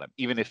mad about them,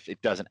 even if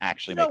it doesn't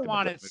actually You make don't them a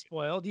want good it movie.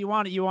 spoiled. You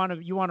want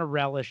to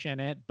relish in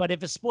it. But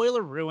if a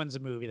spoiler ruins a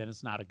movie, then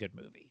it's not a good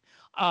movie.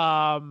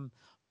 Um,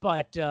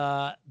 but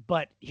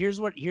here's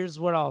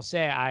what I'll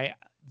say.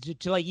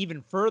 To like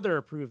even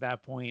further prove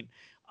that point.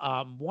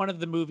 One of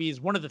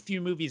the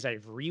few movies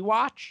I've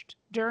rewatched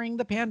during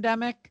the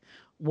pandemic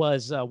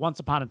was Once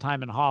Upon a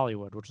Time in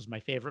Hollywood, which was my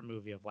favorite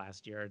movie of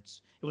last year.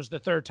 It was the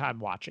third time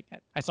watching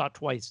it. I saw it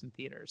twice in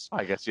theaters.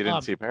 I guess you didn't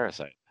Um, see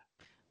Parasite.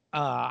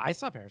 I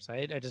saw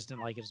Parasite. I just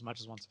didn't like it as much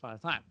as Once Upon a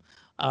Time.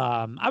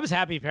 I was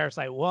happy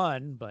Parasite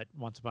won, but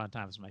Once Upon a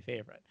Time was my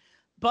favorite.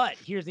 But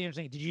here's the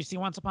interesting. Did you see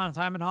Once Upon a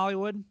Time in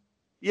Hollywood?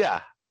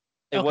 Yeah,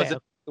 it Okay,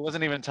 wasn't. It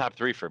wasn't even top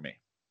three for me.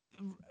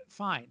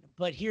 fine.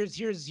 But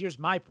here's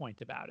my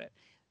point about it.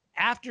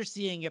 After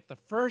seeing it the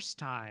first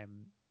time,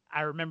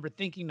 I remember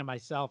thinking to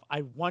myself,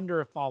 I wonder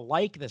if I'll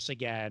like this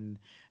again,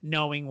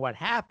 knowing what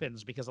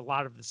happens, because a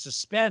lot of the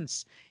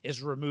suspense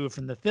is removed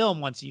from the film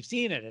once you've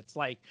seen it. It's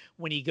like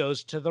when he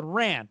goes to the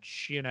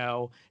ranch,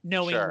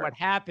 knowing Sure. what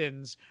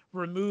happens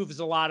removes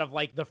a lot of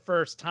like the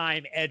first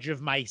time edge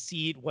of my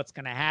seat, what's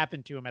going to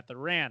happen to him at the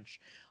ranch.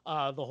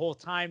 The whole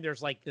time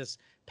there's like this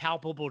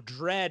palpable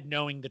dread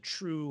knowing the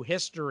true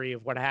history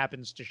of what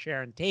happens to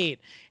Sharon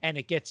Tate, and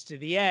it gets to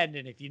the end,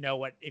 and if you know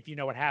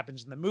what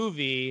happens in the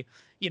movie,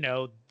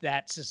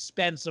 that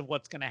suspense of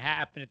what's going to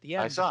happen at the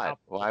I end is saw it.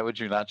 palpable. Why would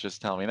you not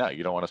just tell me no?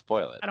 You don't want to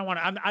spoil it. I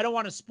don't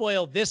want to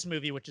spoil this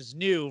movie, which is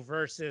new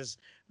versus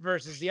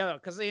the other,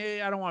 because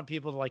I don't want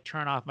people to like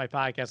turn off my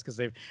podcast because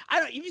they've I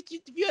don't if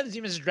you haven't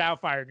seen Mrs.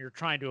 Doubtfire and you're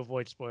trying to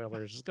avoid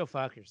spoilers, just go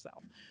fuck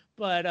yourself.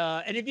 But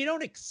and if you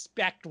don't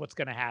expect what's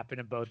going to happen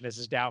in both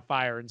Mrs.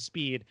 Doubtfire and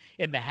Speed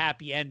in the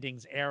happy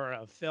endings era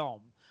of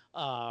film,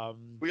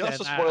 We then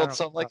also I spoiled don't.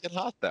 Some Like It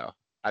Hot, though.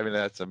 I mean,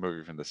 that's a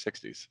movie from the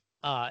 '60s.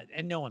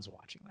 And no one's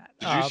watching that.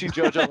 Did you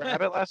see Jojo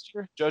Rabbit last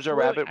year? Jojo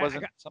Wait, Rabbit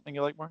wasn't something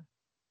you like more?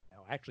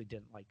 no, I actually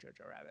didn't like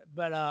Jojo Rabbit,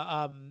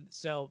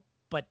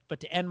 but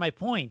to end my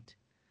point,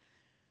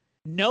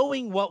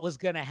 knowing what was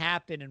going to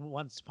happen in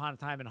Once Upon a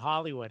Time in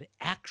Hollywood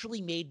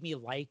actually made me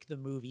like the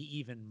movie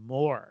even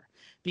more,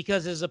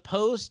 because as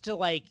opposed to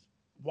like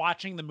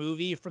watching the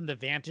movie from the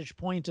vantage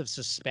point of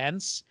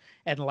suspense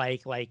and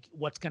like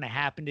what's going to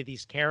happen to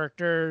these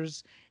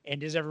characters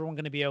and is everyone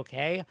going to be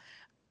okay,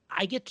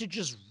 I get to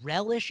just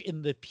relish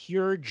in the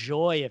pure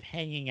joy of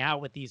hanging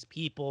out with these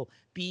people,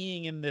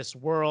 being in this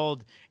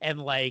world, and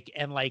like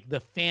the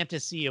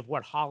fantasy of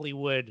what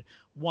Hollywood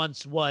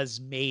once was,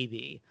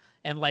 maybe.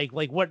 And like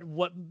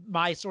what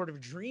my sort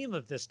of dream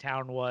of this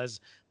town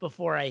was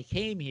before I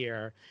came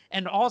here.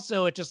 And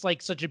also it's just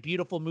like such a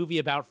beautiful movie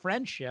about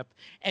friendship.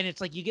 And it's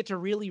like you get to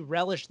really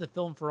relish the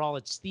film for all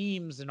its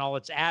themes and all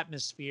its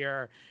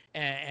atmosphere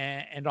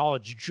and all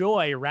its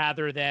joy,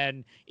 rather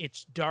than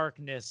its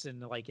darkness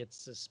and like its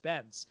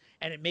suspense.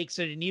 And it makes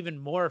it an even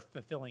more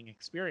fulfilling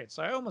experience.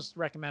 So I almost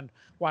recommend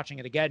watching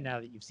it again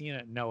now that you've seen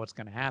it and know what's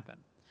going to happen.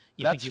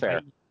 You think That's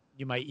fair.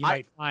 you I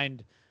might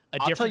find a I'll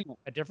tell different you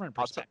a different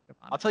I'll tell perspective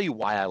on I'll it. tell you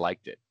why I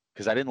liked it,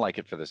 because I didn't like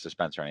it for the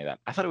suspense or any of that.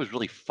 I thought it was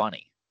really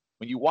funny.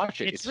 When you watch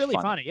it, It's it's really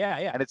funny. funny. Yeah,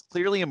 yeah. And it's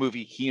clearly a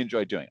movie he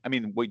enjoyed doing. I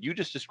mean, what you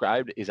just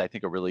described is, I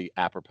think, a really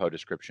apropos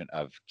description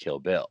of Kill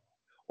Bill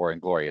or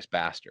Inglorious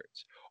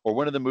Bastards, or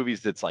one of the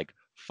movies that's like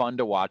fun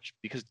to watch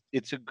because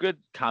it's a good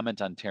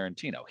comment on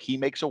Tarantino. He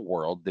makes a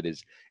world that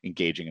is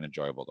engaging and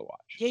enjoyable to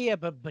watch. Yeah, yeah,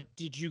 but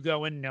did you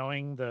go in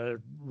knowing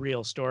the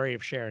real story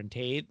of Sharon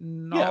Tate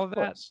and Yeah, all of of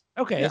that? course.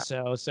 Okay, Yeah.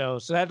 so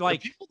that The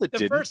like people that the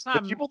didn't, first the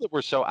time. people that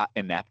were so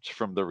inept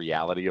from the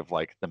reality of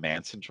like the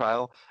Manson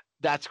trial,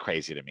 that's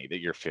crazy to me that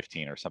you're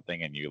 15 or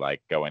something and you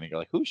like go in and you're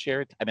like, who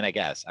shared? I mean, I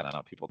guess, I don't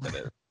know, people did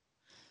it.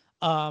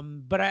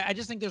 But I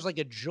just think there's like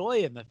a joy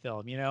in the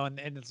film, and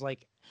it's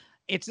like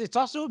it's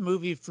also a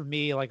movie for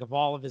me, like of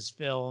all of his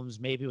films,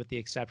 maybe with the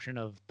exception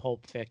of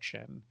Pulp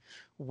Fiction,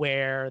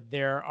 where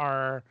there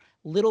are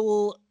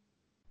little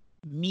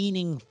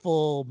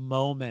meaningful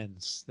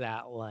moments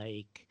that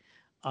like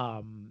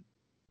um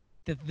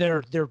that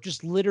they're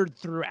just littered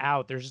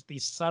throughout. There's just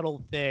these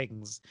subtle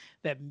things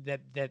that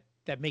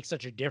make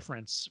such a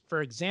difference.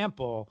 For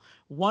example,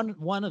 one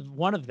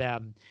of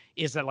them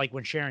is that like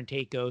when Sharon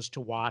Tate goes to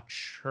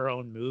watch her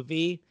own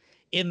movie,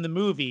 in the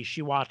movie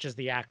she watches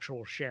the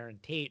actual Sharon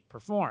Tate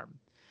perform.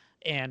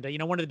 And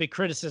one of the big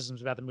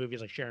criticisms about the movie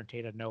is like Sharon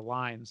Tate had no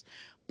lines,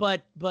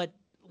 but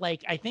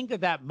like I think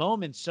that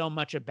moment's so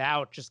much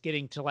about just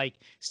getting to like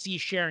see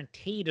Sharon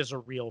Tate as a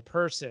real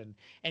person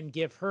and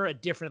give her a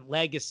different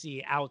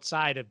legacy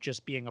outside of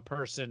just being a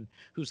person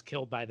who's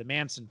killed by the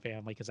Manson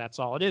family, because that's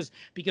all it is.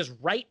 Because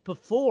right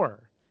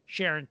before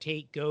Sharon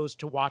Tate goes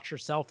to watch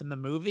herself in the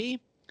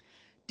movie,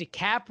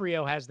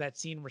 DiCaprio has that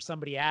scene where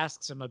somebody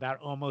asks him about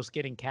almost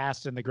getting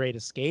cast in The Great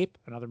Escape,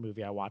 another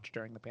movie I watched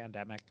during the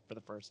pandemic for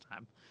the first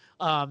time.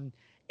 Um,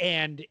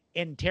 and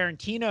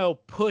Tarantino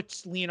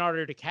puts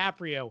Leonardo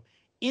DiCaprio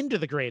into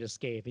The Great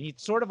Escape, and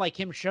it's sort of like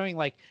him showing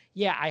like,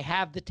 yeah, I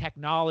have the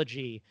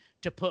technology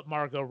to put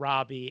Margot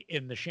Robbie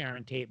in the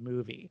Sharon Tate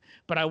movie,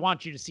 but I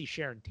want you to see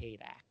Sharon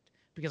Tate act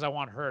because I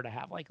want her to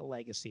have like a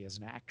legacy as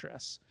an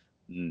actress.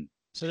 Mm.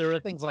 So there are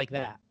things like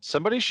that.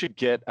 Somebody should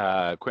get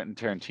Quentin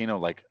Tarantino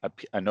like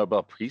a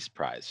Nobel Peace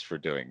Prize for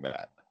doing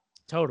that.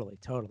 Totally.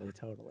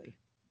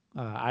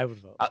 I would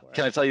vote for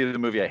Can it. I tell you the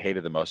movie I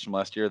hated the most from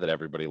last year that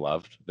everybody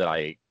loved that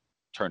I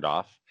turned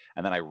off?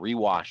 And then I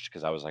rewatched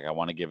because I was like, I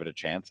want to give it a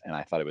chance. And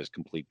I thought it was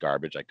complete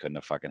garbage. I couldn't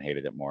have fucking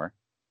hated it more.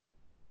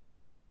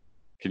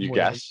 Can you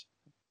guess?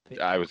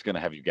 I was going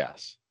to have you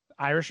guess.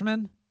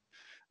 Irishman?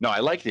 No, I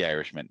like The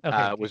Irishman.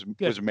 Okay,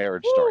 was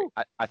Marriage Story.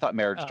 I thought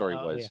Marriage Story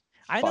was. Yeah.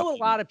 I know a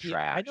lot of people.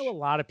 Trash. I know a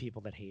lot of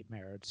people that hate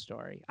Marriage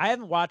Story. I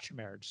haven't watched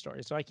Marriage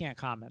Story, so I can't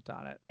comment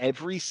on it.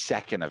 Every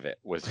second of it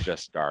was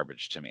just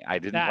garbage to me. I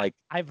didn't like.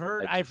 I've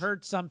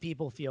heard some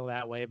people feel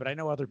that way, but I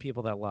know other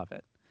people that love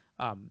it.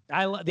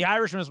 The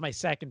Irishman was my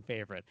second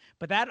favorite,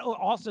 but that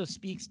also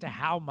speaks to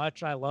how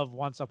much I love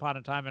Once Upon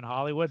a Time in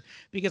Hollywood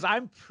because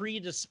I'm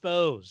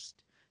predisposed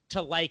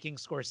to liking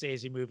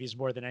Scorsese movies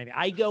more than anything.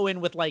 I go in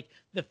with like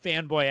the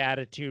fanboy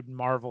attitude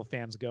Marvel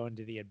fans go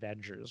into the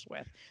Avengers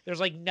with.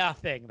 There's like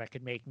nothing that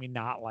could make me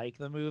not like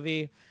the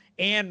movie.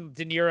 And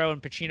De Niro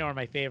and Pacino are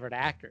my favorite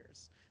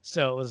actors.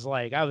 So it was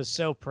like I was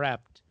so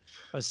prepped.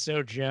 I was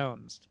so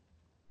jonesed.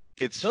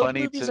 It's Those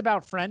funny. movies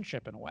about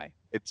friendship in a way.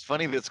 It's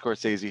funny that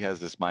Scorsese has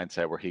this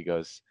mindset where he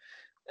goes,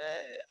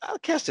 I'll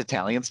cast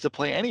Italians to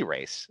play any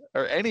race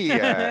or any.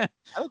 I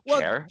don't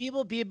care.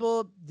 People.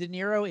 De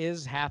Niro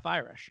is half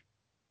Irish.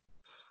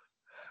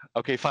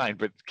 Okay, fine,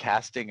 but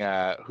casting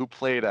who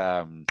played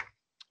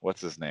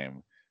what's his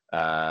name?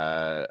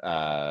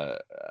 Pacino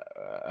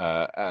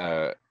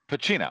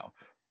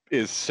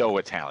is so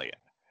Italian.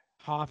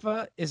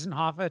 Hoffa? Isn't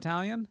Hoffa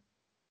Italian?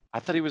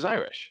 I thought he was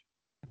Irish.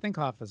 I think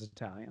Hoffa's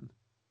Italian.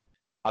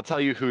 I'll tell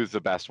you who's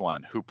the best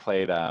one. Who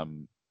played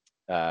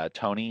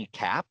Tony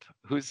Cap?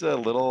 Who's the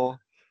little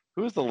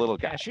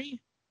guy? Pesci?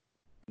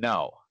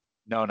 No.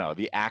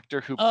 The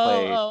actor who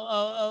played.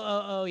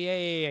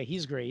 Yeah.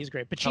 He's great.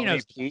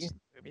 Pacino's the best in the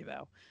movie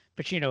though.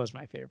 Pacino is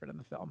my favorite in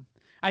the film.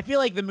 I feel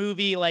like the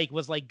movie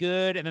was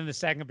good, and then the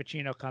second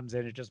Pacino comes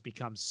in, it just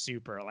becomes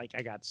super. I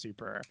got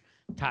super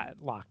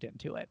locked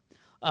into it.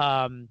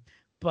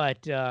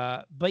 But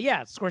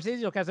yeah,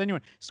 Scorsese will cast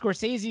anyone.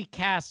 Scorsese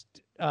cast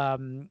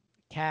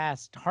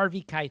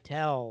Harvey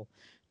Keitel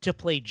to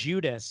play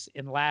Judas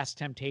in Last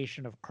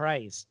Temptation of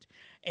Christ.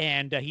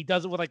 And he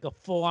does it with like a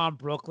full-on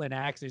Brooklyn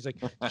accent. He's like,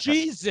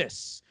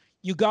 Jesus,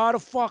 you gotta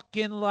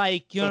fucking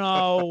That's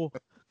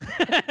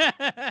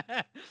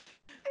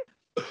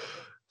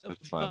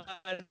fun.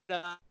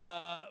 But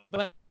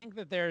I think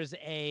that there's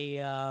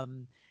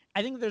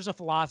a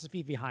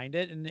philosophy behind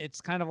it, and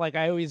it's kind of like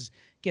I always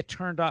get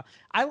turned off.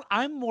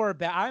 I'm more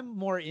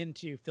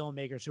into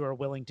filmmakers who are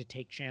willing to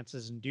take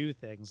chances and do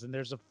things. And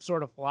there's a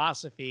sort of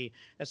philosophy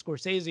that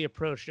Scorsese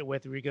approached it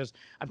with, where he goes,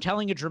 "I'm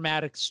telling a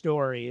dramatic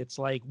story. It's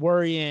like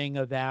worrying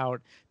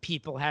about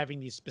people having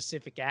these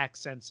specific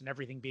accents and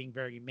everything being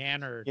very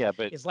mannered. Yeah,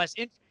 but is less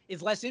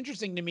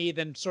interesting to me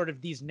than sort of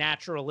these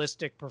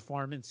naturalistic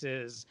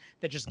performances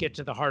that just get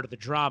to the heart of the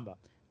drama.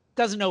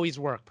 Doesn't always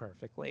work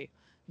perfectly."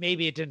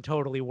 Maybe it didn't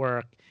totally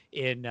work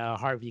in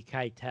Harvey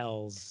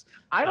Keitel's.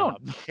 I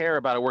don't care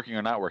about it working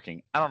or not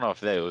working. I don't know if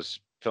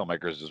those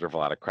filmmakers deserve a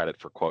lot of credit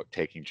for, quote,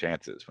 taking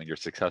chances. When you're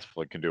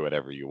successful and can do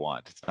whatever you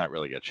want, it's not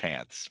really a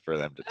chance for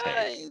them to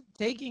take.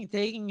 Taking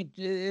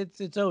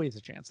it's always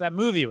a chance. That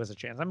movie was a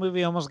chance. That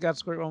movie almost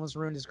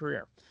ruined his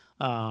career.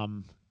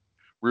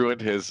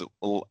 Ruined his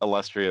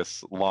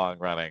illustrious,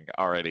 long-running,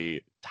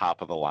 already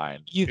top of the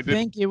line. You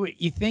think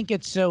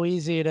it's so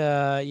easy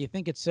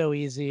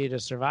to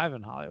survive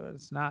in Hollywood?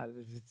 It's not.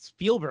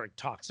 Spielberg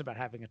talks about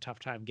having a tough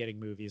time getting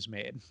movies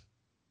made.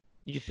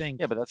 You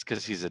think? Yeah, but that's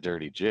because he's a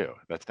dirty Jew.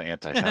 That's the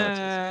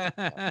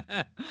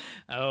anti-Semitism.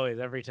 Always,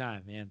 every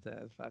time,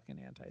 fucking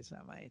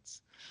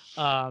anti-Semites.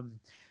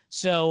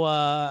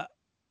 So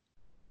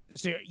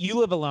you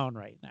live alone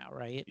right now,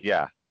 right?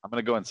 Yeah. I'm going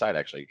to go inside,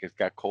 actually. It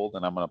got cold,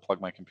 and I'm going to plug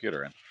my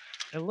computer in.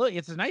 And look,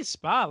 it's a nice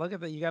spot. Look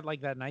at that. You got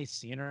like that nice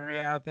scenery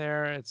out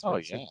there. It's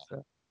a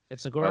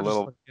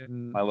gorgeous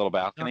my little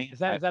balcony. Is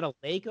that a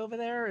lake over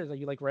there? Is that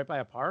you like right by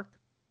a park?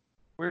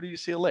 Where do you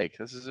see a lake?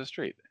 This is a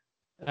street.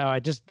 No,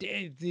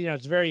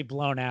 it's very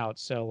blown out.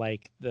 So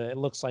like it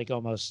looks like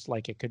almost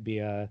like it could be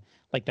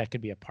that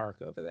could be a park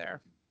over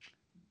there.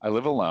 I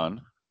live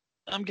alone.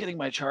 I'm getting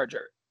my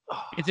charger.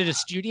 Is it a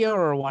studio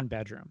or a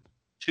 1-bedroom?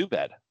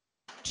 2-bed.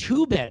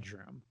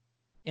 2-bedroom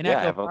in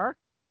Echo Park?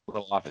 A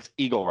little office.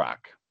 Eagle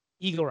Rock.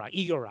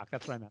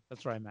 That's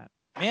what I meant.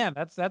 Man,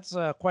 that's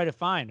quite a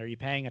find. Are you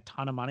paying a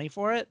ton of money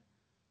for it?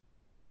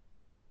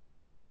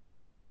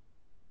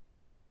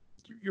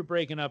 You're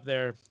breaking up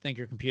there. I think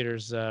your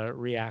computer's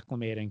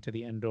reacclimating to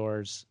the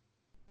indoors.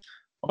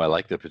 Oh, I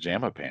like the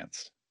pajama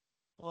pants.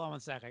 Hold on one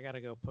sec. I got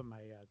to go put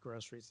my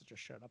groceries that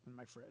just showed up in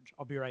my fridge.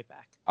 I'll be right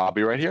back. I'll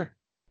be right here.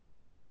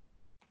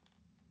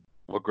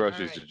 What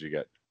groceries did you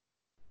get?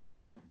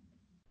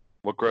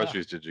 What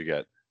groceries did you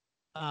get?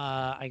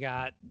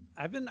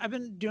 I've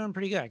been doing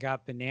pretty good. I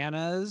got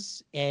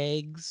bananas,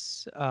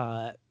 eggs,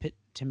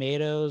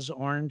 tomatoes,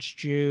 orange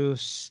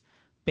juice,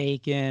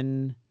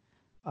 bacon,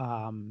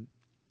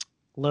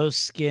 low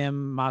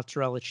skim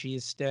mozzarella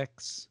cheese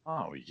sticks.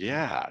 Oh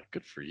yeah,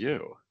 good for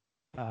you.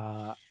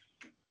 Uh,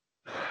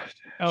 Do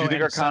you oh,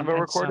 think our convo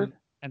recorded?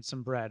 and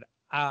some bread.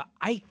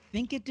 I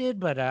think it did,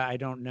 but I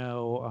don't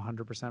know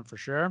 100% for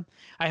sure.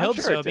 I I'm hope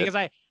sure it so did.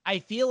 because I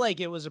feel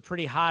like it was a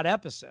pretty hot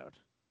episode.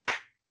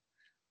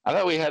 I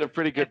thought we had a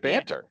pretty good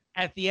banter.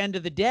 At the end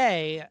of the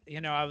day,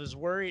 I was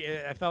worried.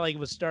 I felt like it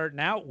was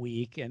starting out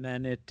weak, and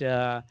then it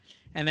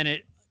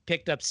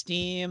picked up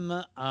steam.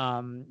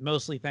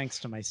 Mostly thanks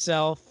to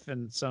myself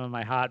and some of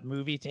my hot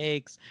movie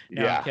takes.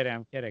 No, Yeah.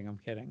 I'm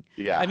kidding.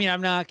 Yeah. I mean, I'm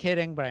not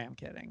kidding, but I am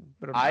kidding.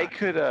 But I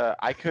could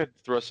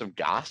throw some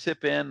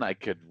gossip in. I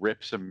could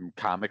rip some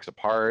comics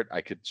apart.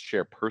 I could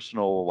share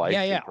personal life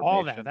yeah,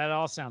 all information. that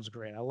all sounds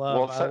great. I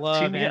Well,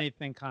 love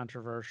anything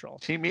controversial.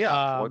 Team me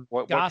up.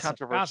 What Gossip,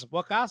 controversial?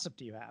 what gossip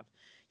do you have?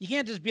 You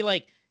can't just be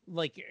like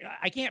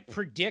I can't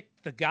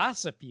predict the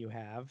gossip you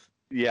have.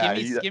 Yeah,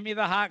 give me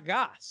the hot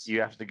goss.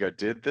 You have to go,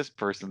 did this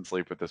person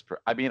sleep with this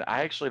person? I mean,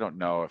 I actually don't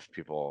know if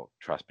people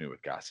trust me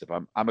with gossip.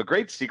 I'm a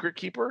great secret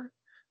keeper,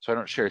 so I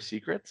don't share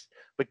secrets.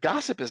 But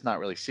gossip is not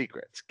really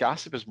secrets.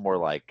 Gossip is more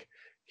like,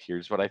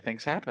 here's what I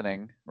think's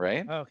happening,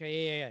 right?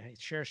 Okay, yeah.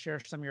 Share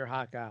some of your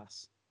hot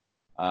goss.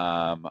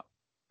 I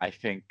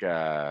think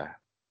I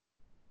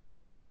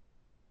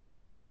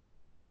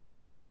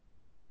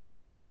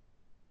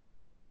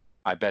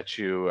bet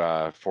you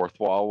Fourth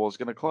Wall was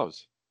going to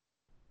close.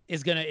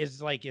 Is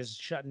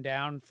shutting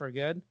down for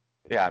good?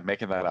 Yeah, I'm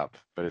making that up,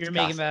 but it's You're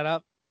making that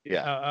up?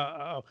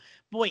 Yeah. Oh.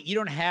 Boy, you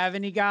don't have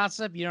any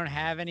gossip? You don't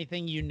have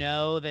anything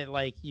that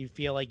like you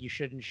feel like you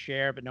shouldn't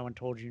share, but no one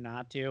told you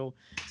not to.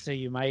 So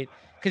you might,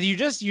 because you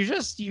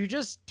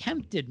just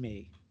tempted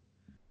me.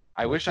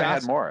 I wish I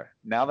had more.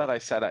 Now that I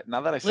said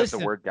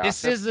the word gossip.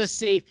 This is a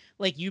safe,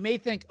 like you may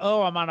think,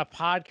 oh, I'm on a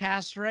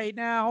podcast right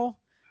now.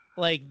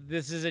 Like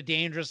this is a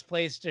dangerous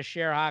place to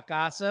share hot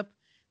gossip.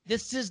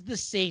 This is the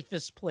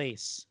safest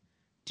place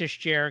to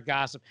share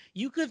gossip.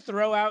 You could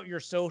throw out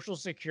your social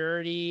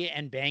security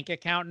and bank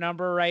account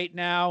number right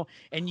now,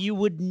 and you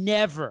would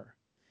never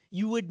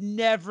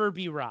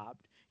be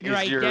robbed. Your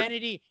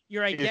identity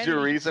is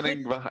your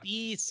reasoning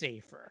be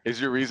safer. Is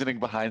your reasoning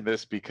behind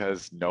this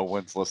because no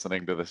one's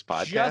listening to this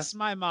podcast? Just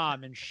my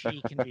mom, and she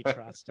can be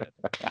trusted.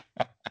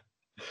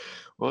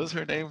 What was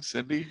her name?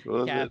 Cindy?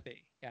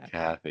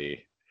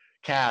 Kathy.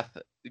 Kath,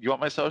 you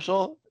want my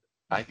social?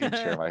 I can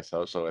share my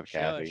social with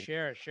Kathy.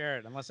 Share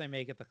it. Unless I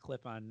make it the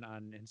clip on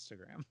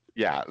Instagram.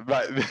 Yeah,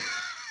 but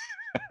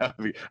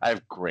I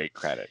have great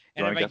credit.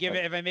 And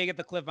if I make it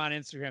the clip on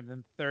Instagram,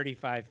 then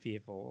 35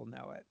 people will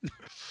know it.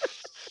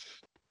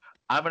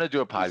 I'm going to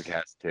do a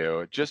podcast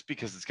too, just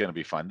because it's going to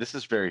be fun. This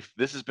has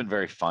been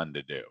very fun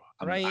to do.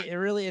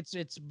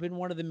 It's been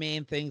one of the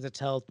main things that's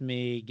helped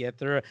me get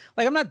through.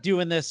 Like, I'm not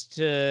doing this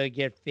to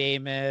get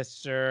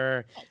famous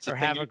or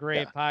have a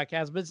great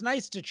podcast, but it's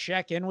nice to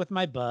check in with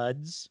my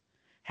buds,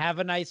 have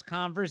a nice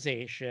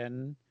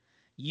conversation,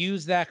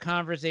 use that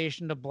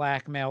conversation to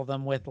blackmail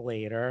them with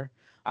later.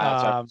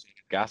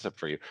 Gossip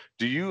for you.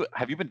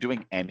 Have you been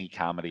doing any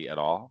comedy at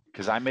all?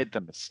 Because I made the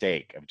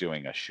mistake of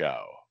doing a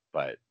show,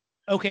 but.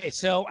 Okay,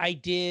 so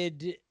I've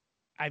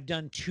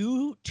done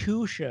two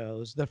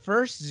shows. The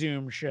first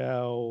Zoom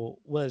show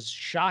was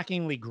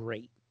shockingly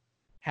great.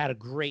 Had a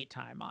great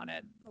time on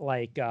it.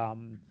 Like,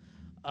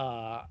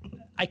 I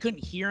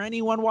couldn't hear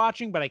anyone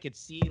watching, but I could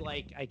see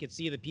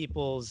the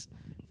people's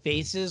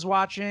faces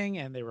watching,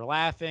 and they were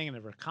laughing, and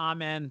there were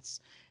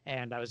comments,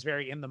 and I was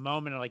very in the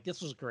moment, and like,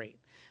 this was great.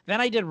 Then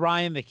I did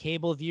Ryan the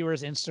Cable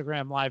Viewer's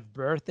Instagram Live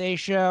birthday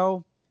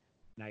show.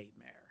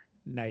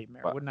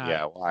 Nightmare. Would not.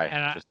 Yeah, why?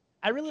 And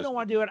I really don't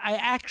want to do it.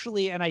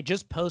 I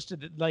just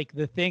posted like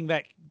the thing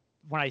that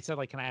when I said,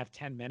 like, can I have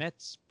 10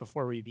 minutes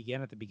before we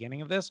begin at the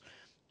beginning of this,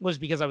 was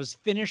because I was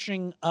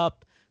finishing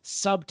up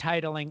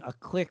subtitling a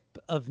clip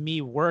of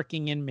me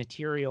working in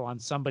material on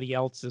somebody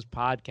else's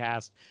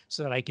podcast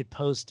so that I could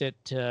post it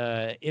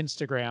to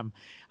Instagram.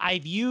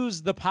 I've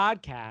used the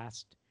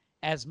podcast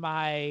as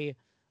my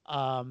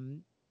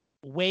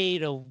way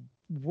to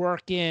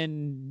work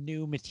in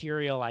new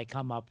material I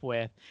come up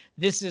with.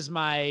 This is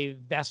my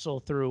vessel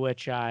through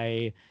which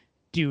I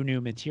do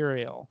new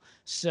material.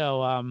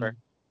 So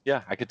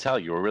yeah, I could tell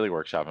you were really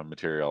workshopping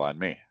material on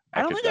me.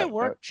 I don't think I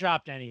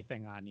workshopped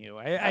anything on you.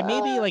 I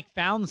maybe like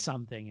found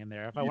something in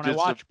there. When I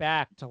watch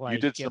back to like, you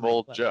did some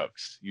old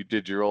jokes. You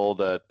did your old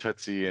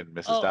Tootsie and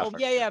Mrs. Duffer. Oh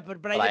yeah, but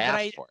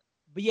I did.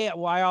 But yeah,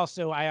 well,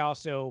 I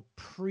also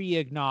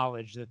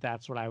pre-acknowledged that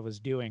that's what I was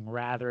doing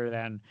rather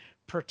than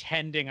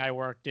pretending I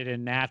worked it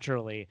in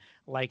naturally,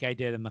 like I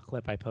did in the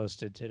clip I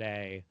posted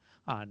today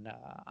on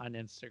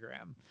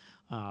Instagram.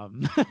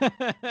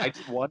 I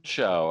did one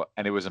show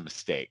and it was a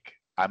mistake.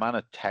 I'm on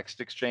a text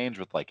exchange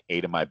with like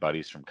 8 of my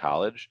buddies from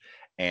college,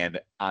 and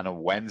on a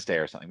Wednesday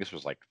or something, this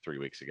was like 3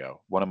 weeks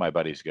ago, one of my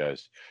buddies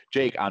goes,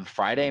 "Jake, on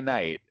Friday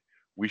night,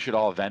 we should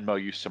all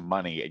Venmo you some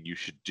money and you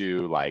should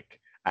do like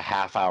a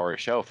half-hour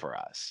show for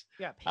us."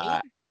 Yeah,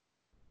 paid.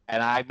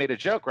 And I made a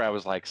joke where I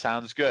was like,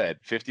 sounds good,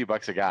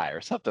 $50 a guy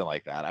or something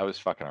like that. I was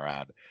fucking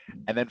around.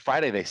 And then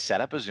Friday they set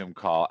up a Zoom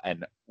call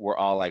and we're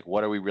all like,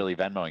 what are we really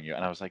Venmoing you?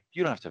 And I was like,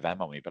 you don't have to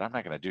Venmo me, but I'm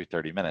not going to do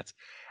 30 minutes.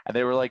 And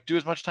they were like, do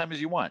as much time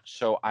as you want.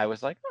 So I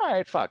was like, all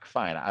right, fuck,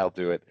 fine, I'll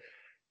do it.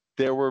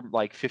 There were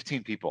like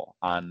 15 people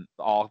on,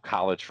 all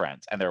college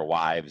friends and their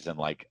wives and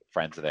like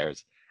friends of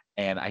theirs.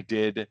 And I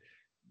did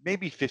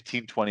maybe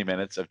 15, 20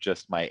 minutes of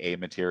just my A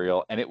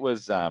material. And it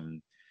was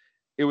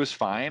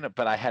fine,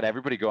 but I had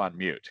everybody go on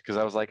mute because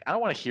I was like, I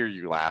don't want to hear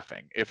you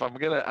laughing. If I'm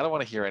gonna, I don't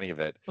want to hear any of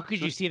it. But could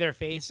you see their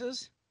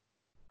faces?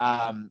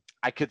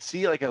 I could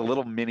see like a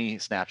little mini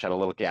snapshot, a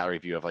little gallery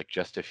view of like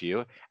just a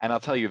few. And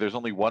I'll tell you, there's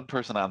only one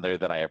person on there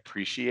that I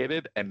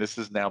appreciated, and this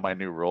is now my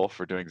new rule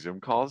for doing Zoom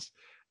calls.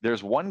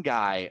 There's one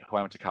guy who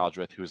I went to college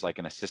with who's like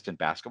an assistant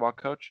basketball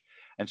coach,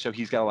 and so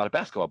he's got a lot of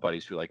basketball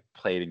buddies who like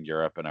played in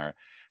Europe and are.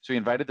 So he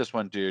invited this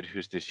one dude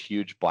who's this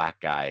huge black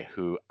guy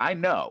who I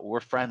know we're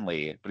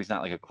friendly, but he's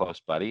not like a close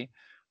buddy.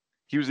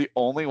 He was the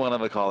only one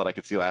on the call that I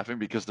could see laughing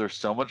because they're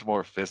so much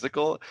more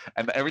physical.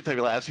 And every time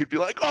he laughs, he'd be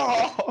like,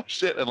 "Oh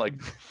shit," and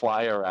like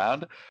fly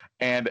around.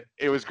 And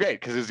it was great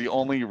because it was the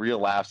only real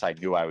laughs I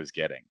knew I was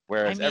getting.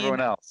 Whereas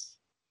everyone else,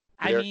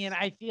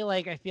 I feel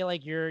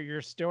like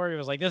your story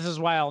was like, this is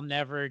why I'll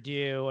never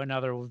do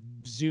another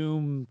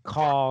Zoom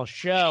call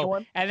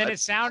show. And then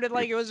it sounded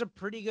like it was a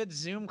pretty good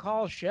Zoom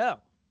call show.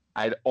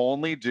 I'd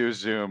only do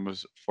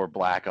Zooms for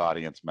black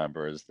audience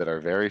members that are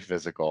very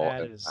physical.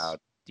 That is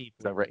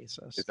deeply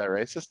racist. Is that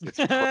racist?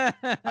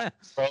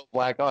 It's pro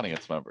black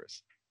audience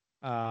members.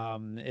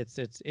 It's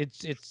weird.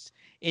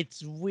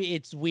 It's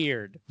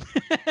weird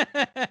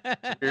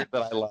that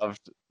I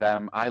loved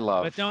them.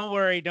 But don't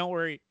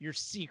worry. You're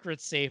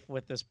secret safe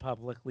with this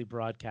publicly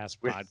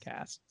broadcast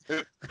podcast.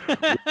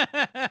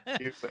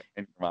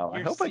 And Mom,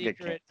 I hope I get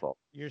canceled.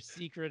 Your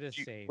secret is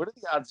safe. What are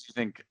the odds you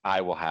think I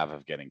will have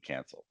of getting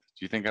canceled?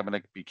 Do you think I'm going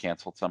to be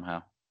canceled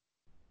somehow?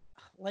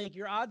 Like,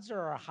 your odds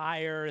are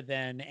higher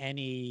than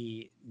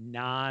any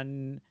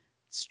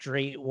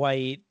non-straight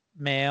white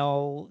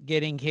male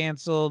getting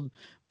canceled,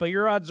 but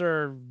your odds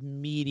are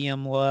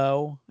medium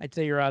low. I'd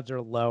say your odds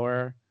are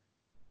lower.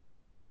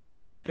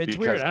 But it's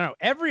weird. I don't know.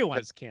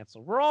 Everyone's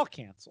canceled. We're all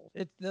canceled.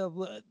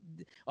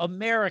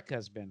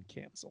 America's been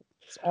canceled.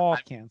 It's all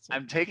canceled.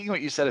 I'm taking what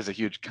you said as a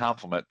huge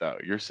compliment, though.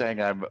 You're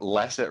saying I'm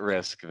less at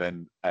risk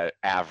than an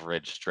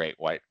average straight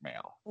white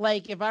male.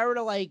 Like, if I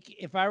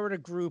were to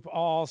group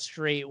all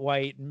straight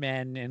white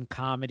men in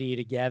comedy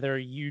together,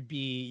 you'd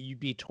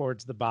be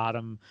towards the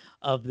bottom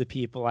of the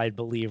people I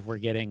believe were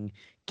getting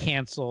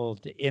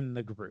canceled in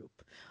the group.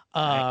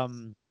 Nice.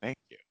 Thank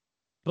you.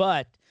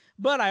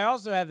 But I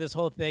also have this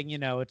whole thing,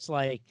 it's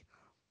like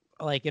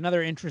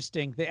another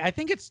interesting thing. I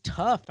think it's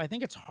tough. I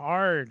think it's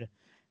hard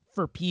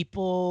for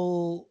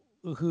people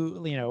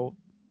who,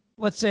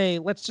 let's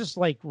just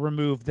like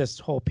remove this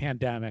whole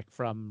pandemic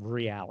from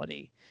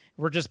reality.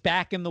 We're just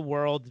back in the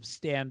world of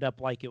stand up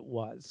like it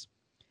was.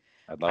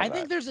 I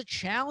think there's a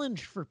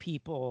challenge for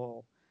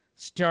people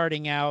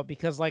starting out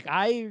because like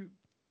I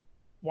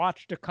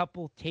watched a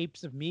couple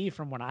tapes of me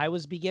from when I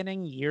was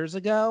beginning years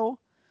ago.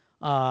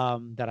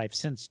 That I've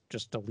since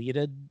just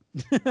deleted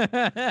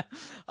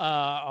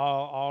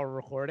all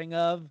recording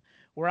of,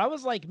 where I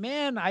was like,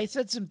 man, I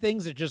said some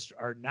things that just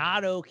are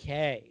not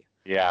okay.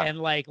 Yeah. And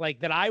like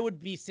that I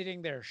would be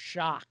sitting there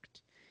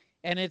shocked.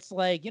 And it's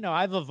like,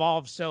 I've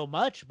evolved so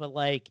much, but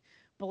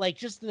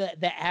just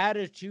the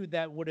attitude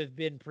that would have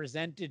been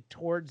presented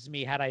towards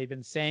me had I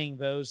been saying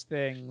those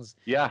things.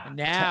 Yeah.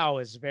 Now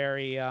is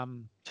very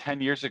 10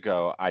 years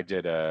ago, I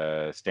did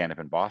a stand-up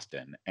in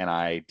Boston and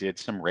I did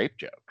some rape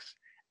jokes.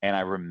 And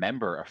I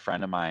remember a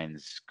friend of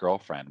mine's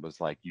girlfriend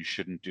was like, you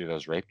shouldn't do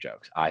those rape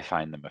jokes. I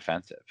find them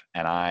offensive.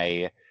 And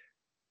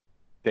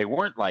they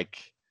weren't like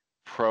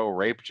pro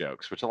rape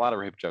jokes, which a lot of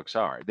rape jokes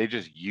are. They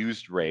just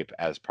used rape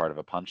as part of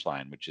a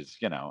punchline, which is,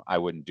 I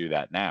wouldn't do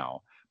that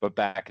now. But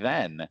back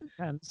then,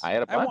 depends. I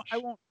had a bunch.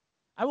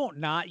 I won't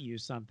not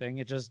use something.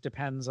 It just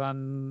depends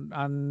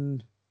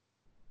on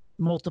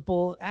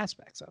multiple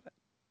aspects of it.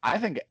 I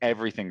think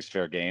everything's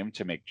fair game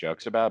to make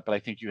jokes about, but I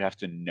think you have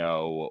to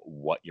know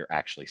what you're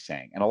actually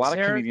saying. And a lot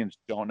of comedians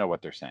don't know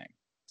what they're saying.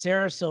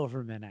 Sarah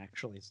Silverman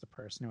actually is the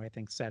person who I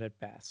think said it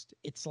best.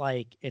 It's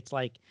like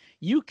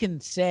you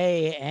can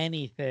say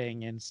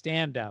anything in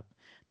stand up.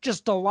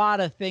 Just a lot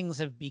of things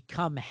have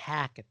become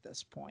hack at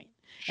this point.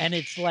 And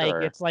it's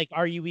like,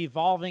 are you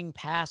evolving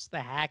past the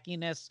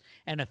hackiness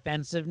and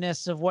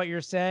offensiveness of what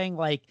you're saying?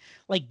 Like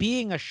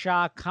being a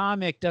shock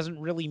comic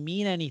doesn't really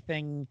mean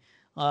anything.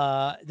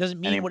 Doesn't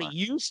mean anymore what it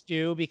used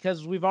to,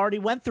 because we've already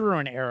went through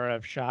an era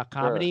of shock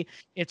comedy. Sure.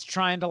 It's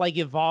trying to like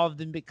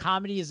evolve, and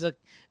comedy is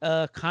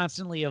a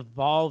constantly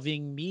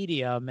evolving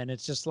medium, and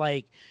it's just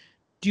like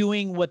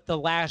doing what the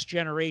last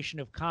generation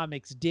of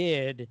comics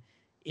did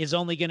is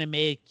only going to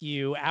make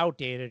you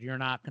outdated. You're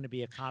not going to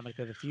be a comic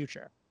of the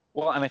future.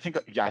 Well, and I think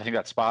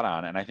that's spot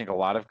on. And I think a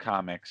lot of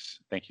comics,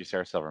 thank you,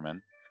 Sarah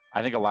Silverman.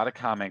 I think a lot of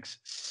comics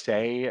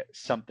say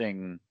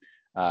something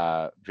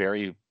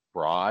very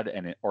broad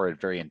or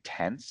very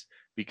intense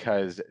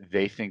because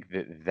they think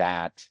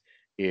that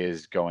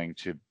is going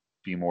to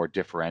be more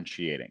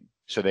differentiating.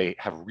 So they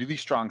have really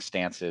strong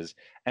stances.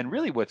 And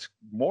really, what's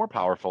more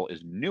powerful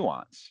is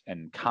nuance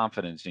and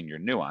confidence in your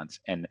nuance.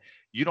 And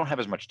you don't have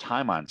as much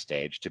time on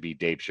stage to be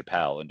Dave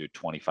Chappelle and do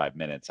 25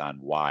 minutes on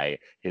why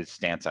his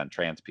stance on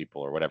trans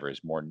people or whatever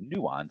is more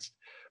nuanced.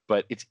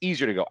 But it's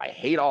easier to go, I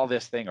hate all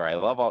this thing, or I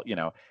love all,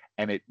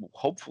 and it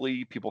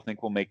hopefully people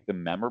think will make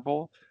them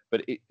memorable.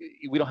 But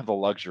we don't have the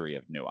luxury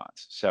of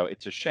nuance. So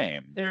it's a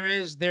shame. There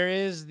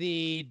is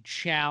the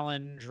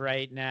challenge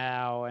right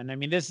now, and I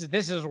mean this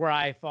is where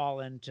I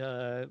fall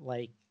into,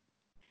 like,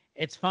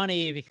 it's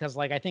funny because,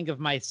 like, I think of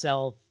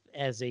myself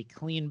as a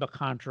clean but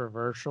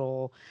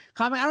controversial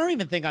comic. I don't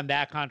even think I'm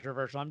that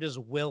controversial. I'm just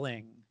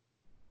willing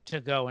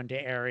to go into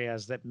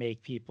areas that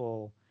make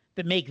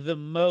the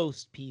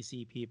most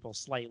PC people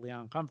slightly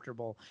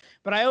uncomfortable.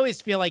 But I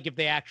always feel like if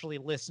they actually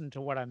listen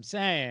to what I'm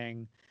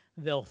saying,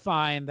 they'll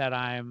find that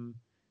I'm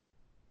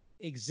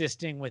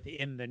existing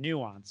within the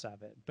nuance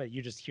of it. But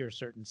you just hear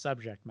certain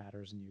subject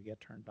matters and you get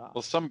turned off.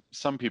 Well,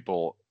 some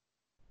people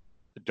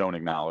don't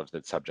acknowledge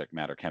that subject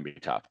matter can be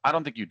tough. I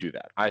don't think you do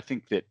that. I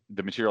think that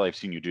the material I've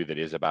seen you do that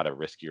is about a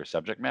riskier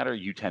subject matter,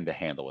 you tend to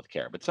handle with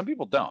care. But some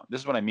people don't.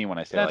 This is what I mean when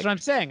I say That's what I'm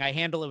saying. I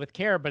handle it with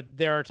care, but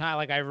there are times,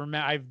 like, I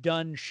remember I've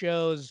done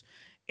shows.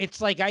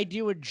 It's like I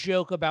do a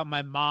joke about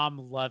my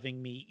mom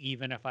loving me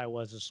even if I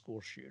was a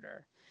school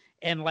shooter.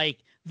 And,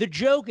 like, the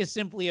joke is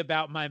simply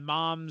about my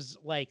mom's,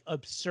 like,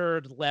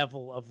 absurd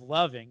level of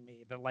loving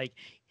me. But, like,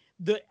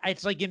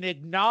 it's like an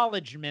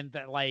acknowledgement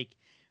that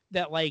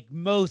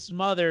most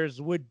mothers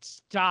would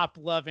stop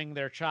loving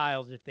their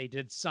child if they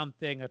did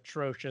something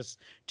atrocious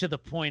to the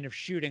point of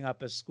shooting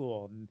up a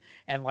school.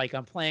 And like,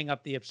 I'm playing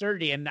up the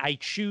absurdity, and I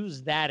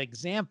choose that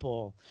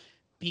example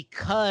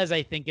because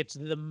I think it's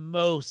the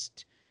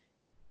most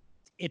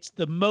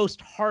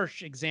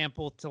harsh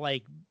example to,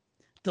 like,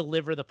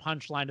 deliver the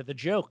punchline of the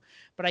joke.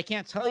 But I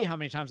can't tell you how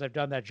many times I've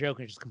done that joke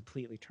and it just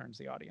completely turns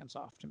the audience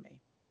off to me.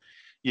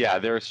 Yeah,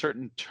 there are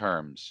certain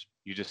terms.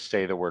 You just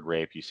say the word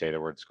rape, you say the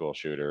word school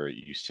shooter,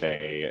 you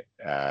say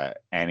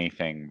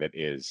anything that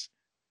is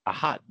a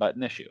hot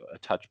button issue, a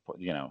touch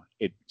point.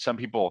 Some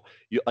people,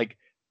 like,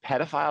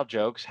 pedophile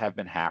jokes have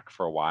been hacked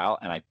for a while,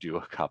 and I do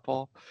a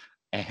couple.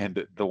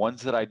 And the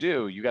ones that I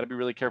do, you got to be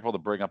really careful to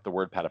bring up the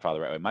word pedophile the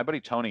right way. My buddy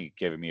Tony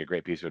gave me a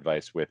great piece of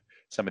advice with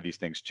some of these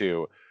things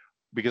too,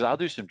 because I'll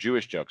do some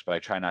Jewish jokes, but I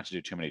try not to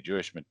do too many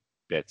Jewish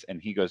bits. And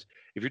he goes,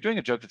 if you're doing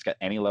a joke that's got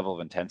any level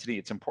of intensity,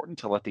 it's important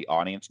to let the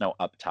audience know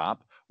up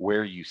top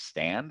where you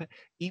stand,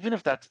 even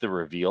if that's the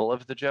reveal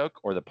of the joke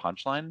or the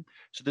punchline,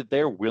 so that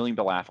they're willing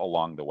to laugh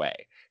along the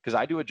way. Because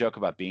I do a joke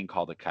about being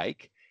called a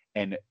kike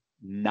and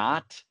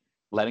not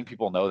letting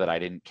people know that I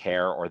didn't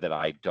care or that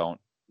I don't,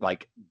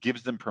 like,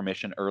 gives them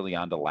permission early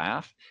on to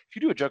laugh. If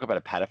you do a joke about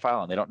a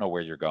pedophile and they don't know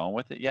where you're going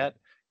with it yet,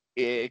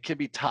 it can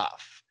be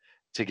tough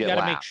to get You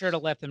got to laughs. make sure to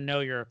let them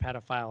know you're a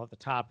pedophile at the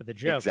top of the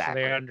joke,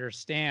 Exactly. so they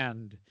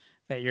understand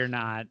that you're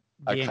not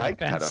a being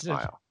kike offensive.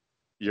 pedophile.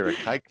 You're a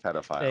kike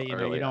pedophile.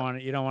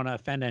 You don't want to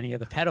offend any of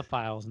the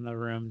pedophiles in the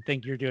room.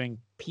 Think you're doing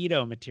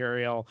pedo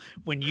material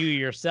when you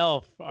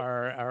yourself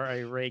are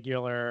a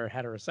regular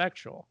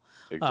heterosexual.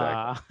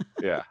 Exactly.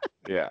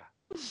 Yeah.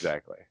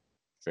 Exactly.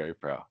 Very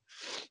pro.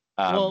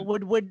 Well,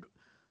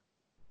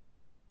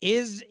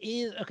 is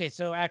okay.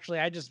 So actually,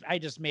 I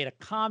just made a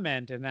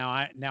comment, and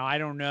now I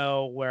don't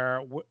know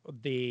where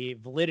the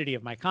validity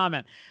of my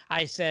comment.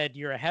 I said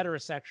you're a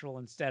heterosexual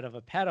instead of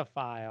a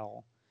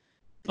pedophile,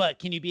 but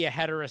can you be a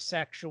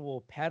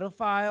heterosexual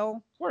pedophile?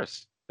 Of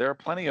course, there are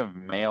plenty of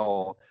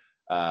male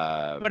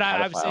but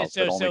I was saying, pedophiles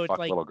that only so it's fuck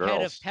like little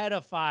girls.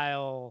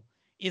 pedophile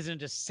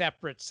isn't a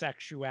separate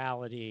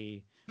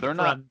sexuality They're from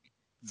not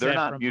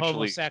mutually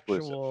homosexual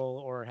exclusive.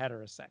 or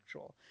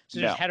heterosexual. So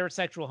No. there's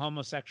heterosexual,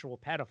 homosexual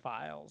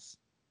pedophiles.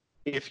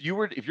 If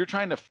you're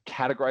trying to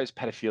categorize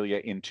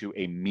pedophilia into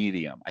a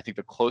medium, I think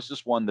the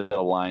closest one that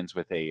aligns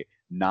with a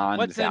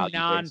What's a non-value-based,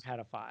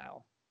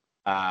 non-pedophile?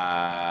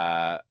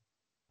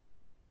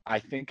 I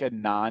think a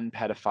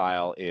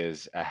non-pedophile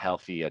is a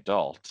healthy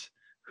adult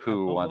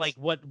who wants. Like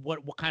what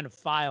kind of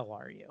file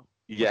are you?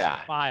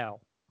 Yeah,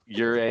 file.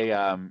 You're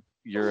a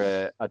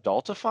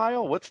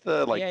adultophile. What's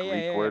the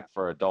Greek word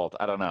for adult?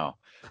 I don't know.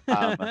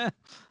 I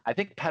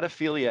think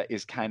pedophilia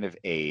is kind of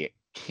a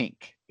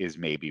kink. Is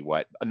maybe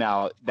what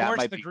now that of course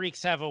might the be.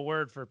 Greeks have a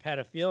word for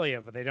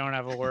pedophilia, but they don't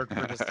have a word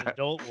for just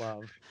adult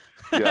love.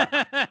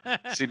 Yeah.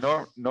 See,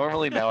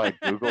 normally now I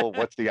Google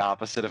what's the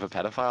opposite of a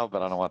pedophile,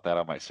 but I don't want that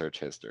on my search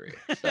history.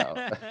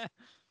 So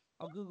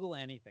I'll Google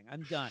anything.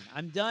 I'm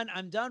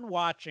done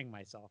watching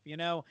myself.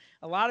 A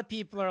lot of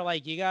people are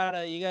like, you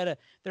gotta,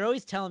 they're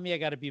always telling me I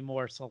gotta be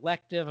more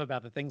selective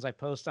about the things I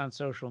post on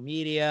social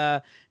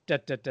media.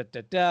 Okay,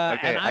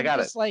 And I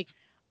got it.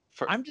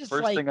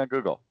 First thing on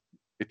Google.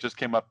 It just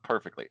came up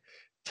perfectly.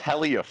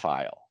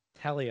 Teleophile.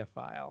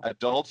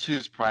 Adults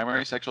whose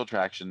primary sexual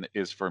attraction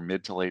is for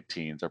mid to late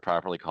teens are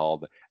properly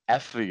called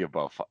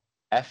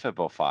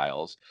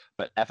ephebophiles,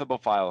 but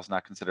ephibophile is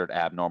not considered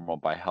abnormal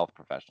by health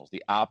professionals.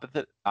 The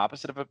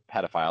opposite of a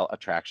pedophile,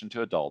 attraction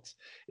to adults,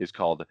 is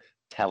called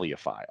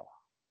teleophile.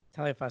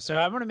 Telephile. So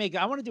I want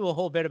to do a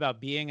whole bit about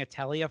being a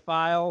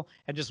telephile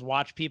and just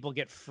watch people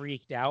get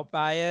freaked out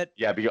by it.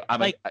 Yeah, because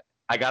Like,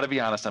 I got to be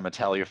honest. I'm a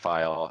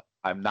telephile.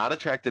 I'm not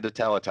attracted to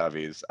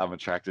Teletubbies. I'm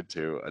attracted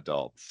to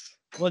adults.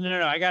 well,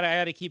 no. I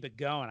gotta keep it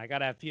going. I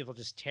gotta have people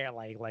just tear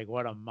like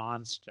what a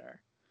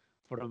monster.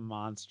 What a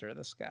monster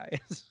this guy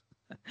is.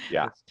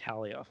 Yeah. It's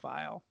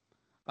telephile.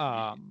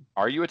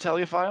 Are you a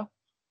telephile?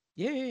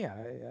 Yeah.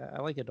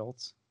 I like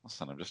adults.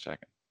 Listen, I'm just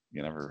checking.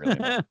 You never really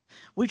know.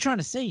 What are you trying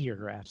to say here,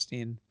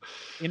 Grafstein?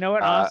 You know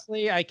what?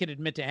 Honestly, I could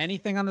admit to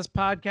anything on this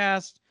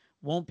podcast.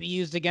 Won't be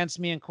used against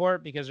me in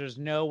court because there's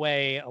no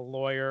way a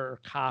lawyer or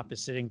cop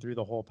is sitting through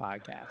the whole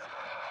podcast.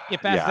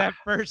 Get past that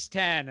first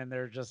 10 and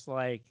they're just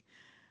like,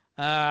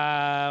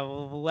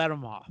 let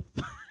them off.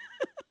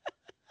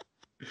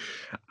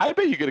 I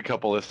bet you get a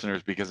couple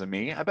listeners because of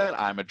me. I bet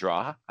I'm a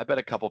draw. I bet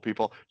a couple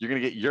people. You're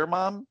going to get your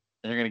mom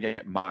and you're going to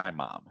get my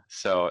mom.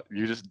 So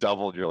you just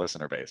doubled your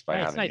listener base by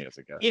having me as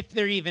a guest. If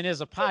there even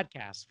is a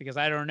podcast, because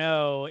I don't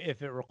know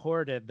if it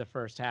recorded the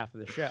first half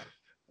of the show.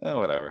 Oh,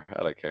 whatever.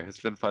 I don't care. It's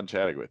been fun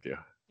chatting with you.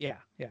 Yeah.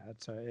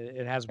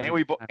 It has been.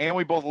 And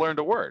we both learned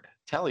a word.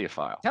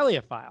 Telephile.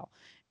 Telephile.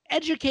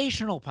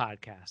 Educational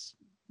podcast,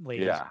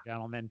 ladies and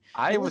gentlemen.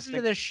 You listen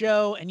to this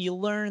show and you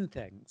learn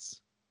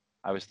things.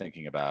 I was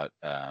thinking about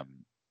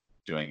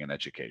doing an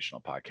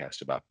educational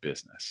podcast about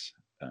business.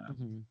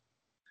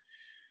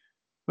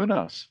 Who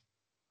knows?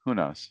 Who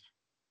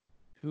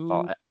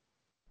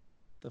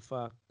the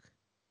fuck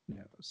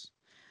knows?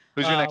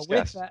 Who's your next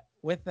guest?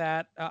 With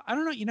that, I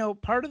don't know. You know,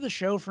 part of the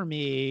show for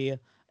me,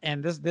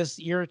 and this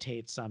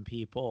irritates some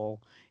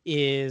people,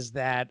 is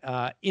that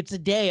it's a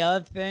day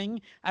of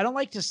thing. I don't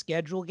like to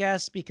schedule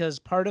guests because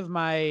part of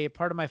my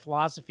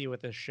philosophy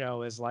with this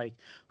show is like,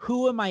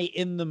 who am I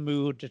in the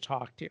mood to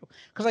talk to?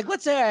 Because like,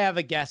 let's say I have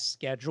a guest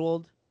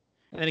scheduled,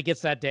 and then it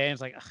gets that day, and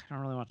it's like, I don't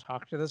really want to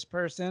talk to this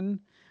person.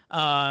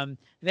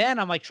 Then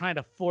I'm like trying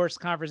to force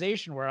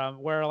conversation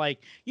where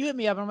like you hit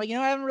me up and I'm like,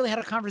 I haven't really had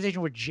a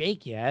conversation with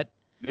Jake yet.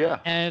 Yeah.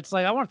 And it's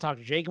like, I want to talk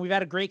to Jake and we've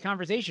had a great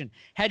conversation.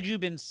 Had you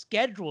been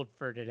scheduled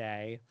for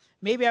today,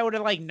 maybe I would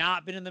have like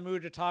not been in the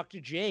mood to talk to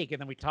Jake. And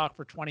then we talk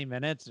for 20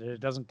 minutes. It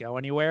doesn't go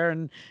anywhere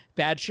and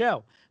bad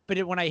show.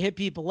 But when I hit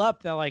people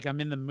up that like I'm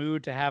in the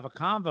mood to have a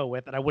convo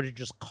with that I would have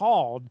just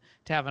called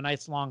to have a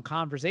nice long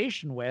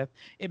conversation with,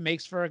 it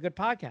makes for a good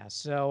podcast.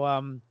 So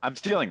I'm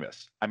stealing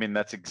this. I mean,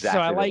 that's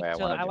exactly so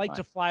the way I like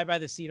to fly by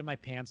the seat of my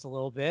pants a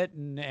little bit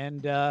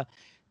and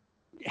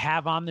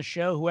have on the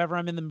show whoever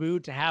I'm in the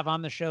mood to have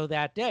on the show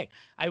that day.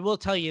 I will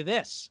tell you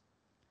this.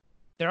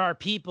 There are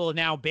people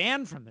now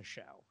banned from the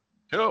show.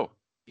 Who?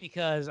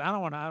 Because I don't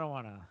want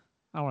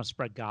to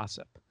spread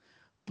gossip.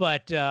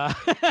 But there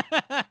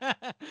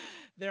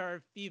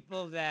are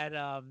people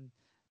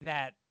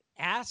that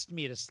asked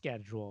me to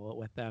schedule it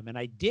with them, and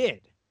I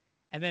did.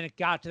 And then it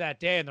got to that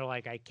day, and they're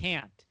like, I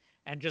can't.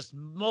 And just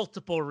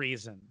multiple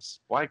reasons.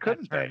 Why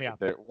couldn't they?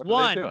 What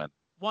are they doing?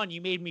 One,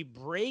 you made me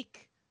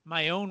break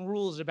my own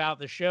rules about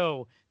the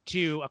show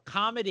to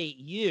accommodate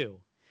you.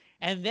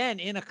 And then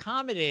in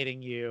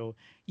accommodating you,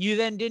 you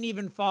then didn't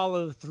even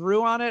follow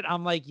through on it.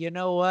 I'm like, you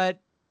know what?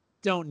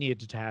 Don't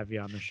need to have you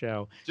on the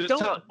show.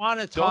 Don't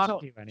want to talk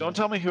to you anymore. Don't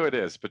tell me who it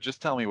is, but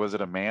just tell me, was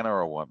it a man or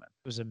a woman?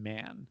 It was a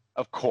man.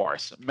 Of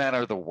course. Men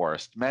are the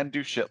worst. Men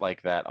do shit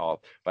like that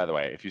all. By the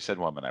way, if you said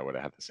woman, I would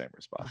have had the same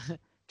response.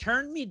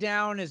 Turn me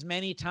down as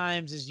many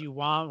times as you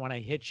want when I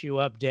hit you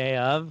up day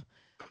of,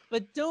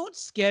 but don't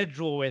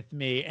schedule with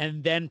me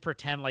and then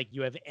pretend like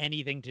you have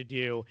anything to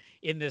do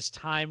in this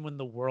time when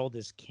the world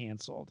is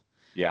canceled.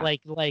 Yeah.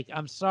 Like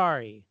I'm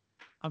sorry.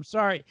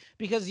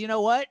 Because you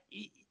know what?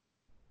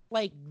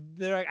 Like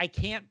I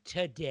can't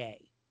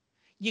today.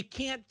 You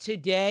can't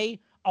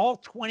today. All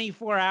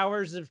 24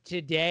 hours of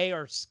today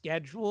are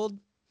scheduled.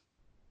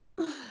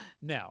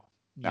 No,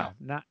 not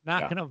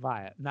gonna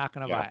buy it. Not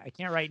gonna buy it. I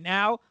can't right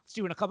now. Let's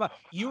do it in a couple.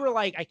 You were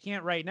like, I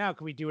can't right now.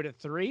 Can we do it at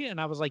 3? And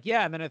I was like,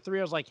 yeah. And then at 3,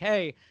 I was like,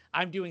 hey,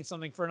 I'm doing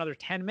something for another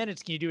 10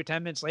 minutes. Can you do it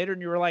 10 minutes later?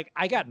 And you were like,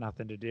 I got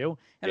nothing to do.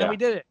 And then we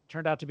did it.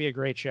 Turned out to be a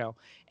great show.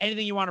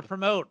 Anything you want to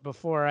promote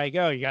before I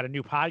go? You got a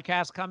new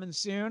podcast coming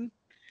soon?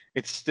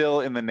 It's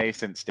still in the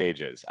nascent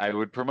stages. I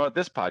would promote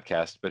this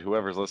podcast, but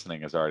whoever's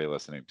listening is already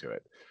listening to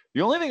it.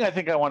 The only thing I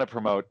think I want to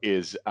promote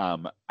is,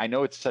 I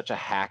know it's such a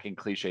hack and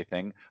cliche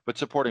thing, but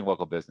supporting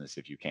local business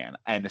if you can,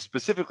 and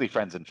specifically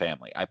friends and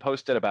family. I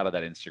posted about it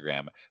on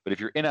Instagram, but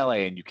if you're in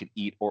LA and you can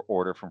eat or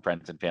order from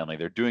friends and family,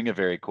 they're doing a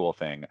very cool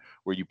thing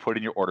where you put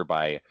in your order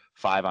by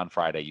 5 on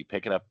Friday, you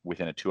pick it up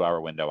within a 2-hour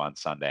window on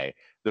Sunday.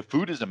 The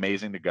food is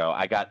amazing to go.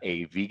 I got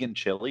a vegan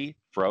chili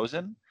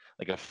frozen,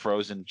 like a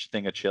frozen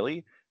thing of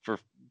chili for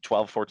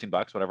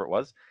 $12-14, whatever it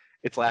was.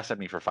 It's lasted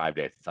me for 5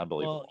 days. It's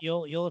unbelievable.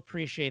 Well, you'll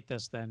appreciate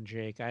this then,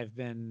 Jake. I've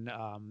been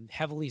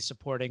heavily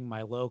supporting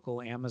my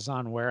local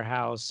Amazon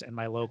warehouse and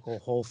my local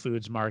Whole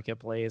Foods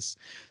marketplace.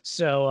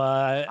 So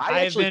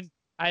I've been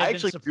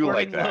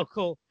supporting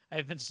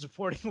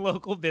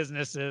local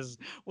businesses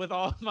with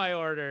all of my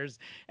orders.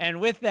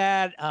 And with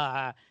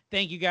that,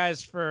 thank you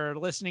guys for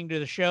listening to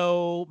the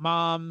show,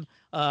 Mom.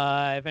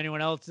 If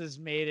anyone else has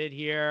made it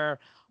here,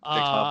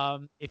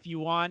 If you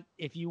want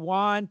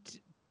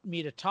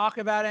me to talk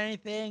about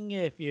anything,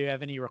 if you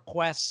have any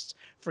requests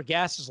for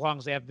guests, as long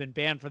as they have been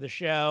banned for the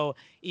show,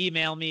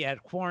 email me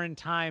at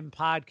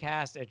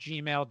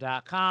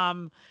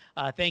quarantinepodcast@gmail.com.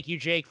 Thank you,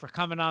 Jake, for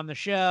coming on the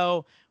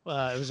show.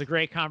 It was a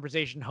great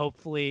conversation.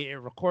 Hopefully it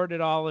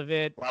recorded all of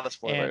it. A lot of And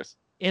spoilers.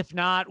 if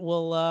not,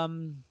 we'll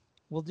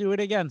do it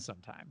again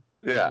sometime.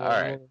 Yeah, all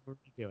right. We'll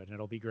do it and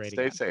it'll be great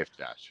Stay again. safe,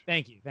 Josh.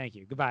 Thank you.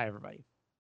 Goodbye, everybody.